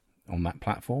from on that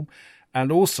platform. And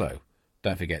also,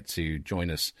 don't forget to join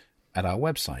us at our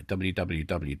website,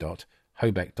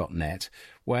 www.hobeck.net,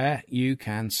 where you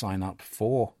can sign up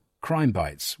for Crime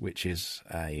Bites, which is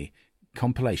a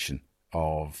compilation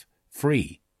of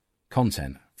free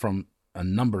content from a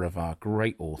number of our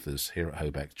great authors here at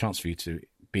Hobeck. Chance for you to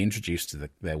be introduced to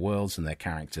their worlds and their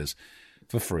characters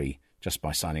for free just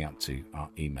by signing up to our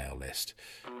email list.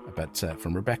 But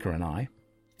from Rebecca and I,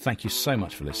 thank you so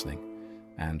much for listening,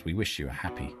 and we wish you a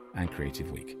happy and creative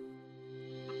week.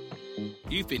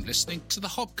 You've been listening to the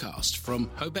Hobcast from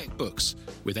Hobeck Books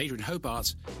with Adrian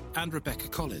Hobart and Rebecca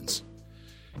Collins.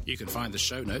 You can find the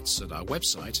show notes at our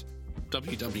website,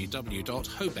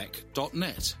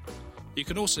 www.hobeck.net. You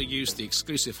can also use the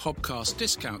exclusive Hobcast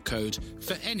discount code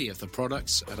for any of the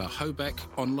products at our Hobeck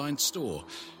online store.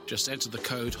 Just enter the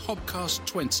code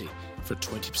HOBCAST20 for a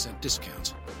 20%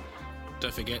 discount.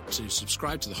 Don't forget to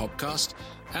subscribe to the Hobcast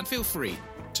and feel free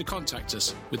to contact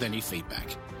us with any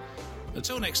feedback.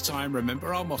 Until next time,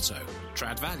 remember our motto,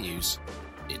 Trad Values,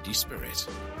 Indie Spirit.